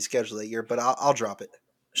easy schedule that year, but I'll drop it.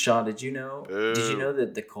 Shah, did you know? Did you know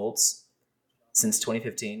that the Colts, since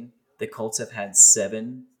 2015, the Colts have had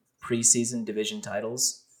 7 preseason division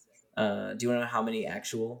titles? Do you want to know how many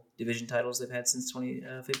actual division titles they've had since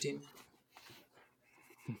 2015?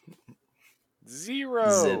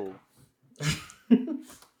 0.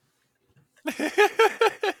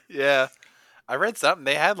 Yeah, I read something.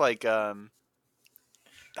 They had like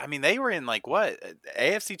I mean, they were in like what,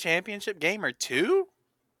 AFC Championship game or 2?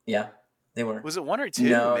 Yeah, they were. Was it 1 or 2?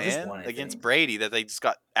 No, man? just 1, I against think. Brady that they just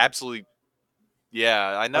got absolutely.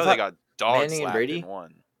 Yeah, I know thought they got dog Manning and slapped Brady? in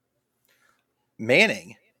 1.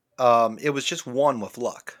 Manning, it was just 1 with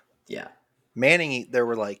luck. Yeah. Manning, there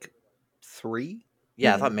were like three,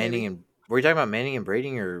 Yeah, I thought Manning maybe. and were you talking about Manning and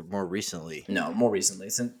Brady or more recently? No, more recently,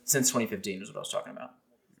 since 2015 is what I was talking about.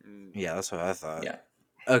 Mm, Yeah, that's what I thought. Yeah.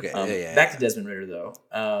 Okay, yeah, Back to yeah, Desmond Ritter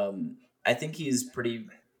though. I think he's pretty.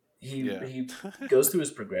 yeah. He goes through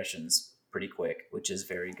his progressions pretty quick, which is a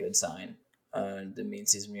very good sign. That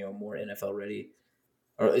means he's more NFL ready,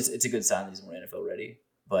 or it's a good sign that he's more NFL ready.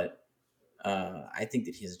 But I think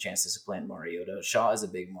that he has a chance to supplant Mariota. Shaw is a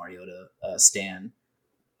big Mariota stan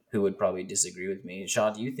who would probably disagree with me.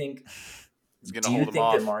 Shaw, He's gonna do you hold him think that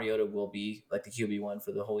off. Mariota will be like the QB1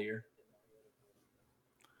 for the whole year?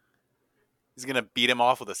 He's gonna beat him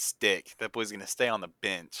off with a stick. That boy's gonna stay on the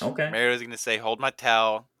bench. Okay. Mariota's gonna say, "Hold my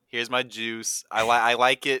towel. Here's my juice. I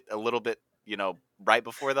like it a little bit, right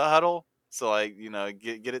before the huddle. So like,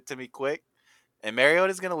 get it to me quick." And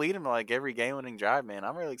Mariota's gonna lead him to like every game-winning drive, man.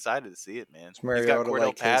 I'm really excited to see it, man. Is He's got Mariota Cordell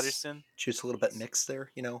like his Patterson. juice a little bit mixed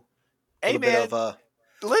there? A Hey, little bit of man,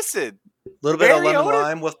 listen, lemon Mariota.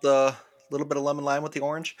 lime with the little bit of lemon lime with the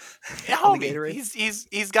orange on the Homie, Gatorade.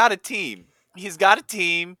 he's got a team. He's got a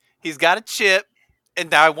team. He's got a chip,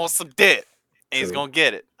 and now he wants some dip, and he's True. gonna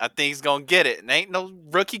get it. I think he's gonna get it, and ain't no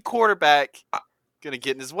rookie quarterback gonna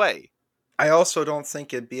get in his way. I also don't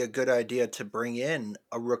think it'd be a good idea to bring in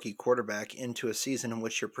a rookie quarterback into a season in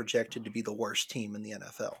which you're projected to be the worst team in the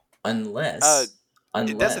NFL. Uh, Unless,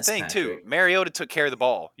 that's the thing too. Patrick. Mariota took care of the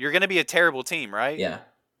ball. You're gonna be a terrible team, right? Yeah.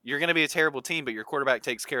 You're gonna be a terrible team, but your quarterback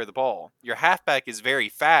takes care of the ball. Your halfback is very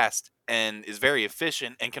fast and is very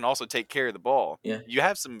efficient and can also take care of the ball. Yeah. You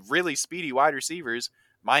have some really speedy wide receivers,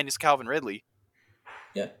 minus Calvin Ridley.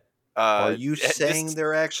 Yeah. Are you saying Just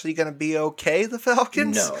they're actually going to be okay, the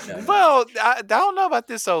Falcons? No, no, no. well, I don't know about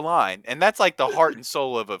this O line, and that's like the heart and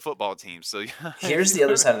soul of a football team. So Here's the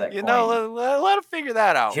other side of that coin. let them figure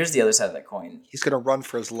that out. Here's the other side of that coin. He's going to run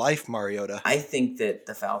for his life, Mariota. I think that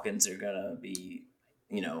the Falcons are gonna be,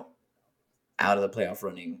 you know, out of the playoff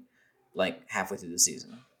running like halfway through the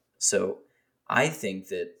season. So I think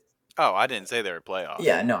that Oh, I didn't say they were playoff.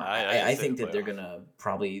 yeah, no, I didn't I say think they that were they're playoff. gonna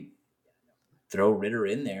probably throw Ritter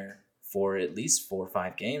in there for at least 4 or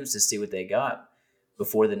 5 games to see what they got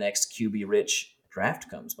before the next QB rich draft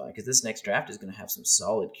comes by. Because this next draft is going to have some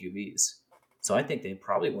solid QBs. So I think they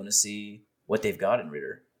probably want to see what they've got in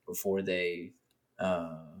Ritter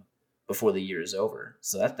uh, before the year is over.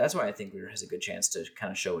 So that's why I think Ritter has a good chance to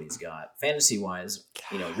kind of show what he's got. Fantasy wise,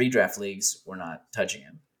 redraft leagues, we're not touching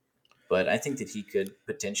him. But I think that he could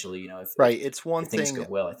potentially, Right. It's one if things thing. go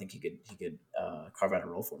well, I think he could carve out a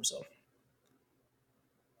role for himself.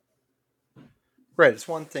 Right. It's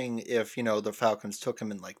one thing if, the Falcons took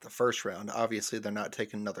him in like the first round. Obviously, they're not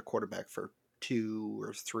taking another quarterback for 2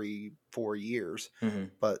 or 3, 4 years. Mm-hmm.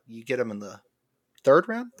 But you get him in the third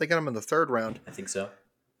round? They got him in the third round. I think so.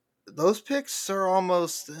 Those picks are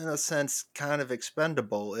almost, in a sense, kind of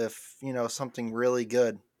expendable if, something really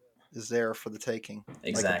good is there for the taking.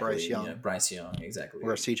 Exactly. Like a Bryce Young. Bryce Young, exactly.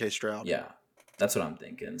 Or a CJ Stroud. Yeah, that's what I'm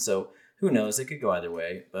thinking. So who knows? It could go either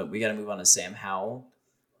way. But we got to move on to Sam Howell.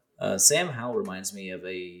 Sam Howell reminds me of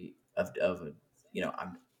a I'm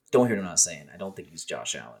don't hear what I'm not saying. I don't think he's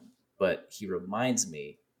Josh Allen, but he reminds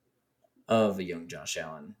me of a young Josh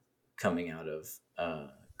Allen coming out of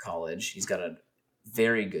college. He's got a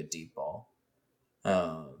very good deep ball,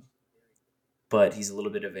 but he's a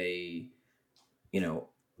little bit of a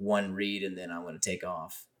one read and then I'm going to take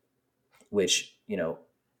off, which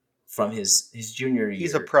from his junior year.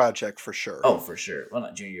 He's a project for sure. Oh, for sure. Well,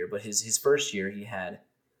 not junior year, but his first year he had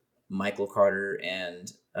Michael Carter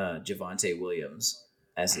and Javonte Williams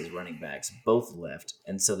as his running backs, both left.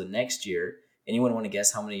 And so the next year, anyone want to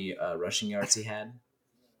guess how many rushing yards he had?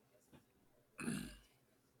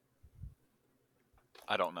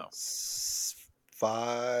 I don't know.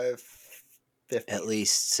 550. At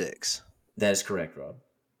least 6. That is correct, Rob.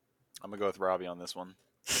 I'm gonna go with Robbie on this one.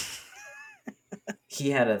 He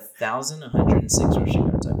had 1,106 rushing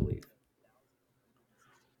yards, I believe.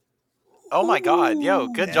 Oh my God, yo,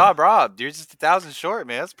 good Yeah. job, Rob. You're just 1,000 short,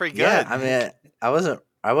 man. That's pretty good. Yeah, I mean, I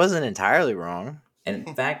wasn't entirely wrong.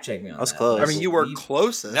 And fact check me on I was that. close. I mean, you were believe-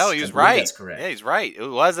 closest. No, he was I believe right. that's correct. Yeah, he's right. It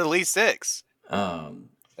was at least 6. Um,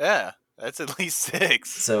 Yeah, that's at least 6.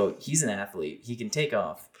 so he's an athlete. He can take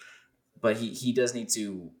off, but he does need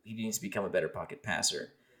to become a better pocket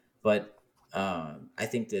passer. But I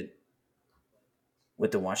think that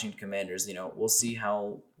with the Washington Commanders, we'll see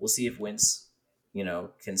if Wentz,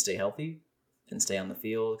 can stay healthy and stay on the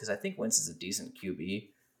field, because I think Wentz is a decent QB,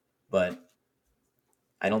 but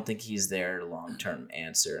I don't think he's their long term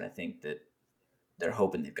answer, and I think that they're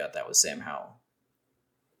hoping they've got that with Sam Howell.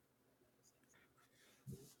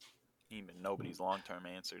 Even nobody's long-term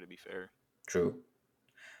answer, to be fair. True.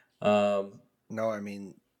 No, I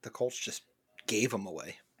mean the Colts just gave him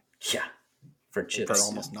away Yeah, for for chips.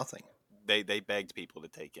 almost nothing. They begged people to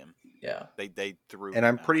take him. Yeah, They threw And him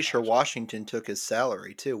I'm out, pretty sure actually. Washington took his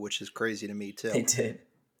salary too, which is crazy to me they too. did.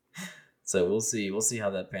 So we'll see. We'll see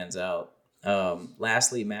how that pans out.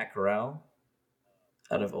 Lastly, Matt Corral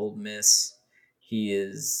out of Old Miss. He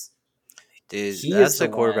is Dude, he is that's the a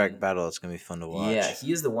quarterback one. battle. It's gonna be fun to Yeah, watch.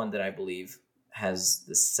 he is the one that I believe has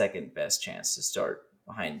the second best chance to start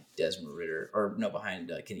behind Desmond Ritter, or no, behind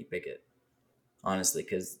Kenny Pickett. Honestly,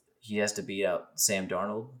 because he has to beat out Sam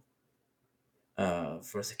Darnold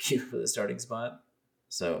for the for the starting spot.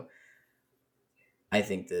 So I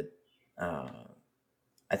think that uh,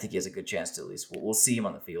 I think he has a good chance to at least we'll see him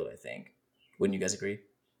on the field. I think. Wouldn't you guys agree?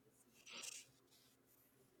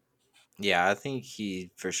 Yeah, I think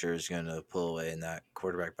he for sure is gonna pull away in that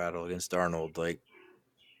quarterback battle against Darnold. Like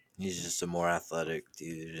he's just a more athletic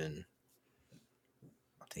dude, and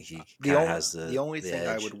I think he The kind of only has the only the thing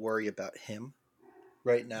I would edge. worry about him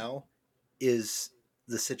right now is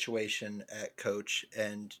the situation at coach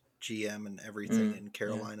and GM and everything in Yeah.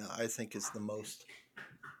 Carolina. I think is the most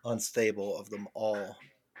unstable of them all.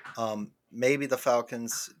 Maybe the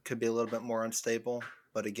Falcons could be a little bit more unstable,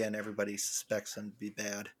 but again, everybody suspects them to be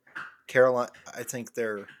bad. Carolina, I think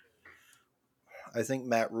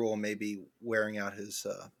Matt Rule may be wearing out his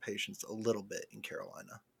patience a little bit in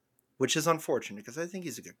Carolina, which is unfortunate because I think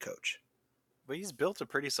he's a good coach. But he's built a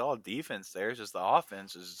pretty solid defense there. It's just the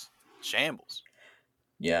offense is shambles,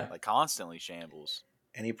 Yeah. like constantly shambles.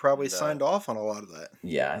 And he probably And signed off on a lot of that.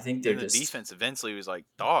 Yeah. I think they're then the just. defense eventually was like,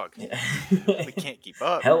 "Dog, Yeah. we can't keep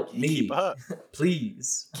up. Help Can't keep me, up.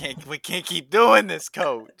 please. We can't keep doing this,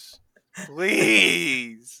 coach.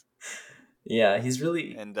 Please." Yeah, he's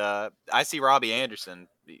really. And I see Robbie Anderson.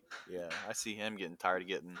 Yeah, I see him getting tired of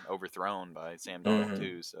getting overthrown by Sam Darnold Hmm.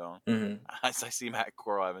 too. So Hmm. I see Matt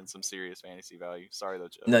Corral having some serious fantasy value. Sorry though,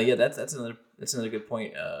 Joe. No, yeah, that's another good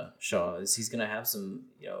point. Shaw is he's gonna have some.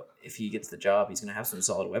 If he gets the job, he's gonna have some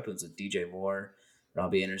solid weapons with DJ Moore,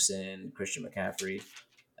 Robbie Anderson, Christian McCaffrey.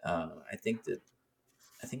 I think that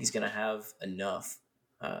I think he's gonna have enough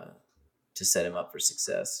to set him up for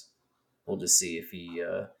success. We'll just see if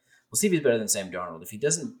we'll see if he's better than Sam Darnold. If he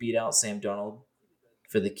doesn't beat out Sam Darnold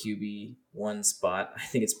for the QB1 spot, I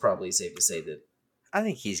think it's probably safe to say that I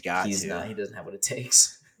think he's got he's to. not. He doesn't have what it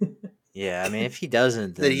takes. Yeah, I mean, if he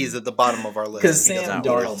doesn't, That he's then at the bottom of our list Because if he it's doesn't Sam not beat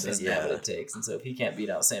out Darnold worth it. Sam doesn't have what Yeah, it takes, and so if he can't beat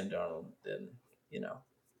out Sam Darnold, then you know,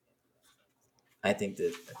 I think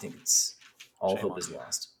it's all Shame hope on is you.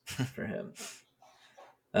 lost for him.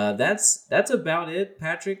 That's about it,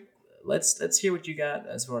 Patrick. Let's hear what you got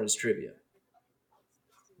as far as trivia.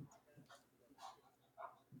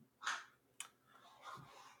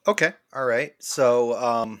 Okay, all right.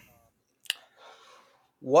 So,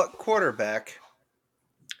 what quarterback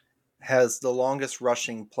has the longest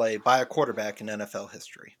rushing play by a quarterback in NFL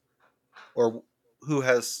history, or who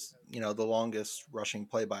has the longest rushing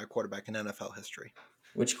play by a quarterback in NFL history?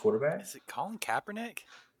 Which quarterback? Is it Colin Kaepernick?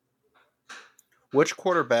 Which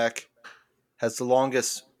quarterback has the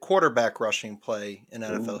longest quarterback rushing play in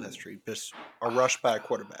NFL Ooh, history? Just a rush by a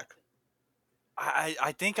quarterback.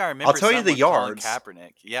 I think I I'll remember tell you something the with Colin yards.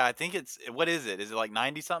 Kaepernick. Yeah, I think it's what is it? Is it like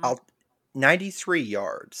 90 something? I'll 93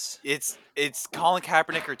 yards. It's Colin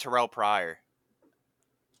Kaepernick or Terrell Pryor.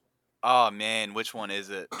 Oh man, which one is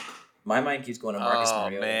it? my mind keeps going to Marcus Oh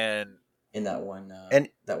Mariota man. in And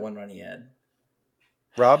that one run he had.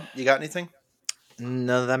 Rob, you got anything?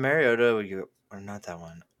 no, that Mariota or not that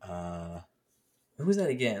one. Who was that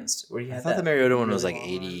against? Where he I had thought the that Mariota one was really like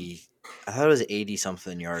long run? 80. I thought it was 80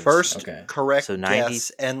 something yards. First Okay. correct So 90. guess,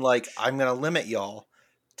 and I'm gonna limit y'all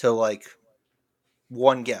to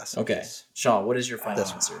one guess Okay, apiece. Shaw, what is your final This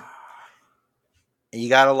one. answer? And you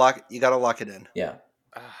gotta lock it in. Yeah,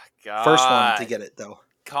 Oh, First one to God. get it though.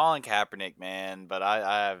 Colin Kaepernick, man, but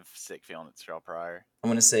I have sick feeling it's Terrell Pryor. I'm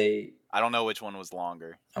gonna say I don't know which one was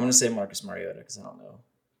longer. Marcus Mariota because I don't know.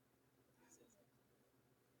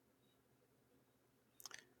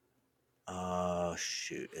 Oh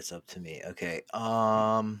shoot, it's up to me. Okay.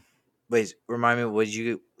 Wait, remind me. What did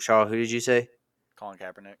you, Shaw? Who did you say? Colin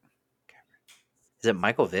Kaepernick. Is it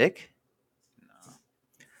Michael Vick? No.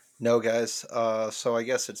 No, guys. So I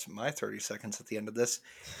guess it's my 30 seconds at the end of this.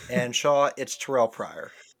 And Shaw, it's Terrell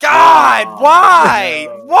Pryor. God, Oh, why?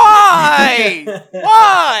 no. Why?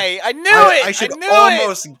 Why? I knew it. I should knew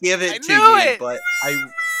almost give I it to knew you, it. but I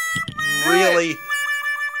knew really, this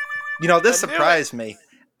I knew it. surprised me.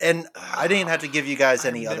 And I didn't have to give you guys I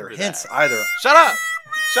any other remember hints that. either. Shut up.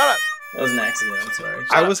 Shut up. That was an accident. I'm sorry.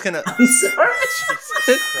 I up. was gonna. I'm sorry.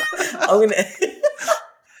 Jesus Christ. I'm gonna.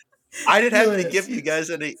 I didn't have You to missed. give you guys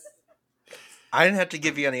any. I didn't have to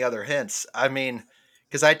give you any other hints. I mean,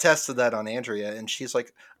 because I tested that on Andrea, and she's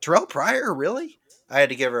like, Terrell Pryor, really? I had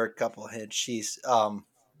to give her a couple of hints.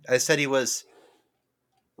 I said he was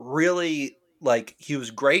really like he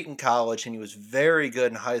was great in college, and he was very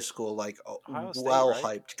good in high school. Like Ohio State, well right?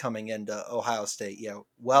 hyped coming into Ohio State. Yeah,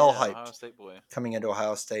 well Yeah, Ohio hyped State boy. coming into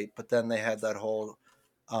Ohio State. But then they had that whole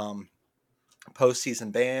um,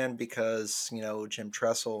 postseason ban because Jim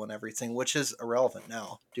Tressel and everything, which is irrelevant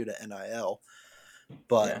now due to NIL.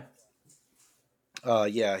 But Yeah.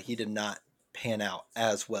 yeah, he did not pan out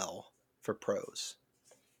as well for pros.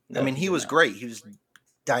 I No, mean, he he did was not. great. He was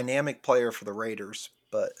dynamic player for the Raiders,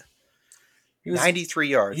 but He was. 93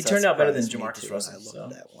 yards, He that turned out better than surprised me Jamarcus too when I Russell.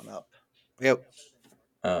 looked So, that one up. Yep.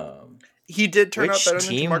 He did turn out Which better than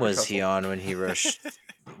team Jamarcus was he Russell. on when he rushed?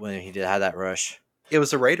 When he did had that rush? It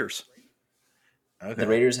was the Raiders. Okay. the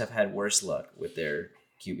Raiders have had worse luck with their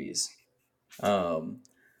QBs.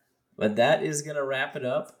 But that is gonna wrap it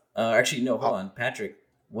up. Actually, no, hold Oh, on, Patrick.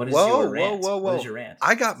 What is whoa, your whoa, rant? whoa, What is whoa! your rant?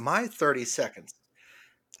 I got my 30 seconds.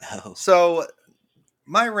 Oh. So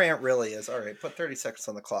my rant really is all right. Put 30 seconds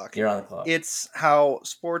on the clock. You're on the clock. It's how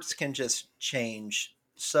sports can just change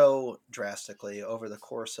so drastically over the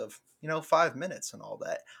course of 5 minutes and all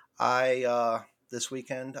that. I this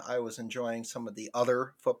weekend I was enjoying some of the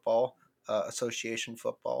other football, association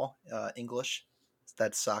football, English.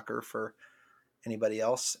 That's soccer for anybody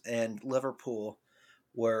else. And Liverpool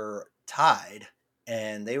were tied,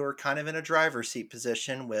 and they were kind of in a driver's seat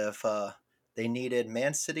position with they needed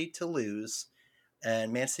Man City to lose,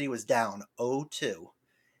 and Man City was down 0-2.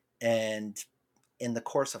 And in the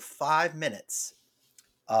course of 5 minutes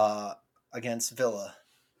uh, against Villa,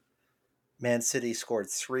 Man City scored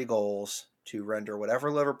 3 goals to render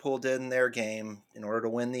whatever Liverpool did in their game in order to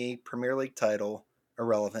win the Premier League title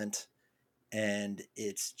irrelevant. And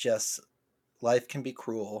it's just life can be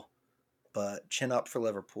cruel, but chin up for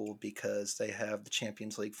Liverpool because they have the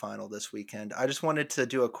Champions League final this weekend. I just wanted to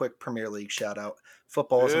do a quick Premier League shout out.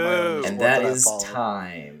 Football isn't my only Boo. And sport that that I is follow.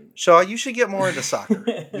 time. Shaw, you should get more into soccer.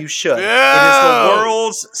 You should. Boo! It is the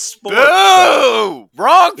world's sport. Boo!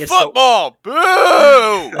 Wrong It's the- football. Boo!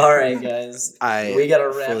 All right, guys. I We gotta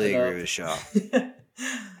wrap fully it up. agree with Shaw.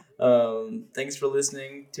 Thanks for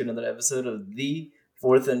listening to another episode of the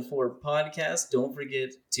Fourth and Four podcast. Don't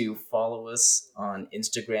forget to follow us on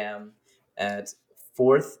Instagram at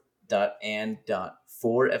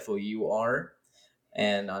fourth.and.4 FOUR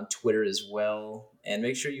and on Twitter as well. And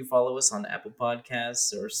make sure you follow us on Apple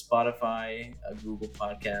Podcasts or Spotify, Google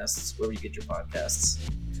Podcasts, wherever you get your podcasts.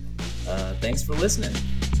 Thanks for listening.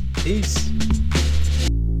 Peace.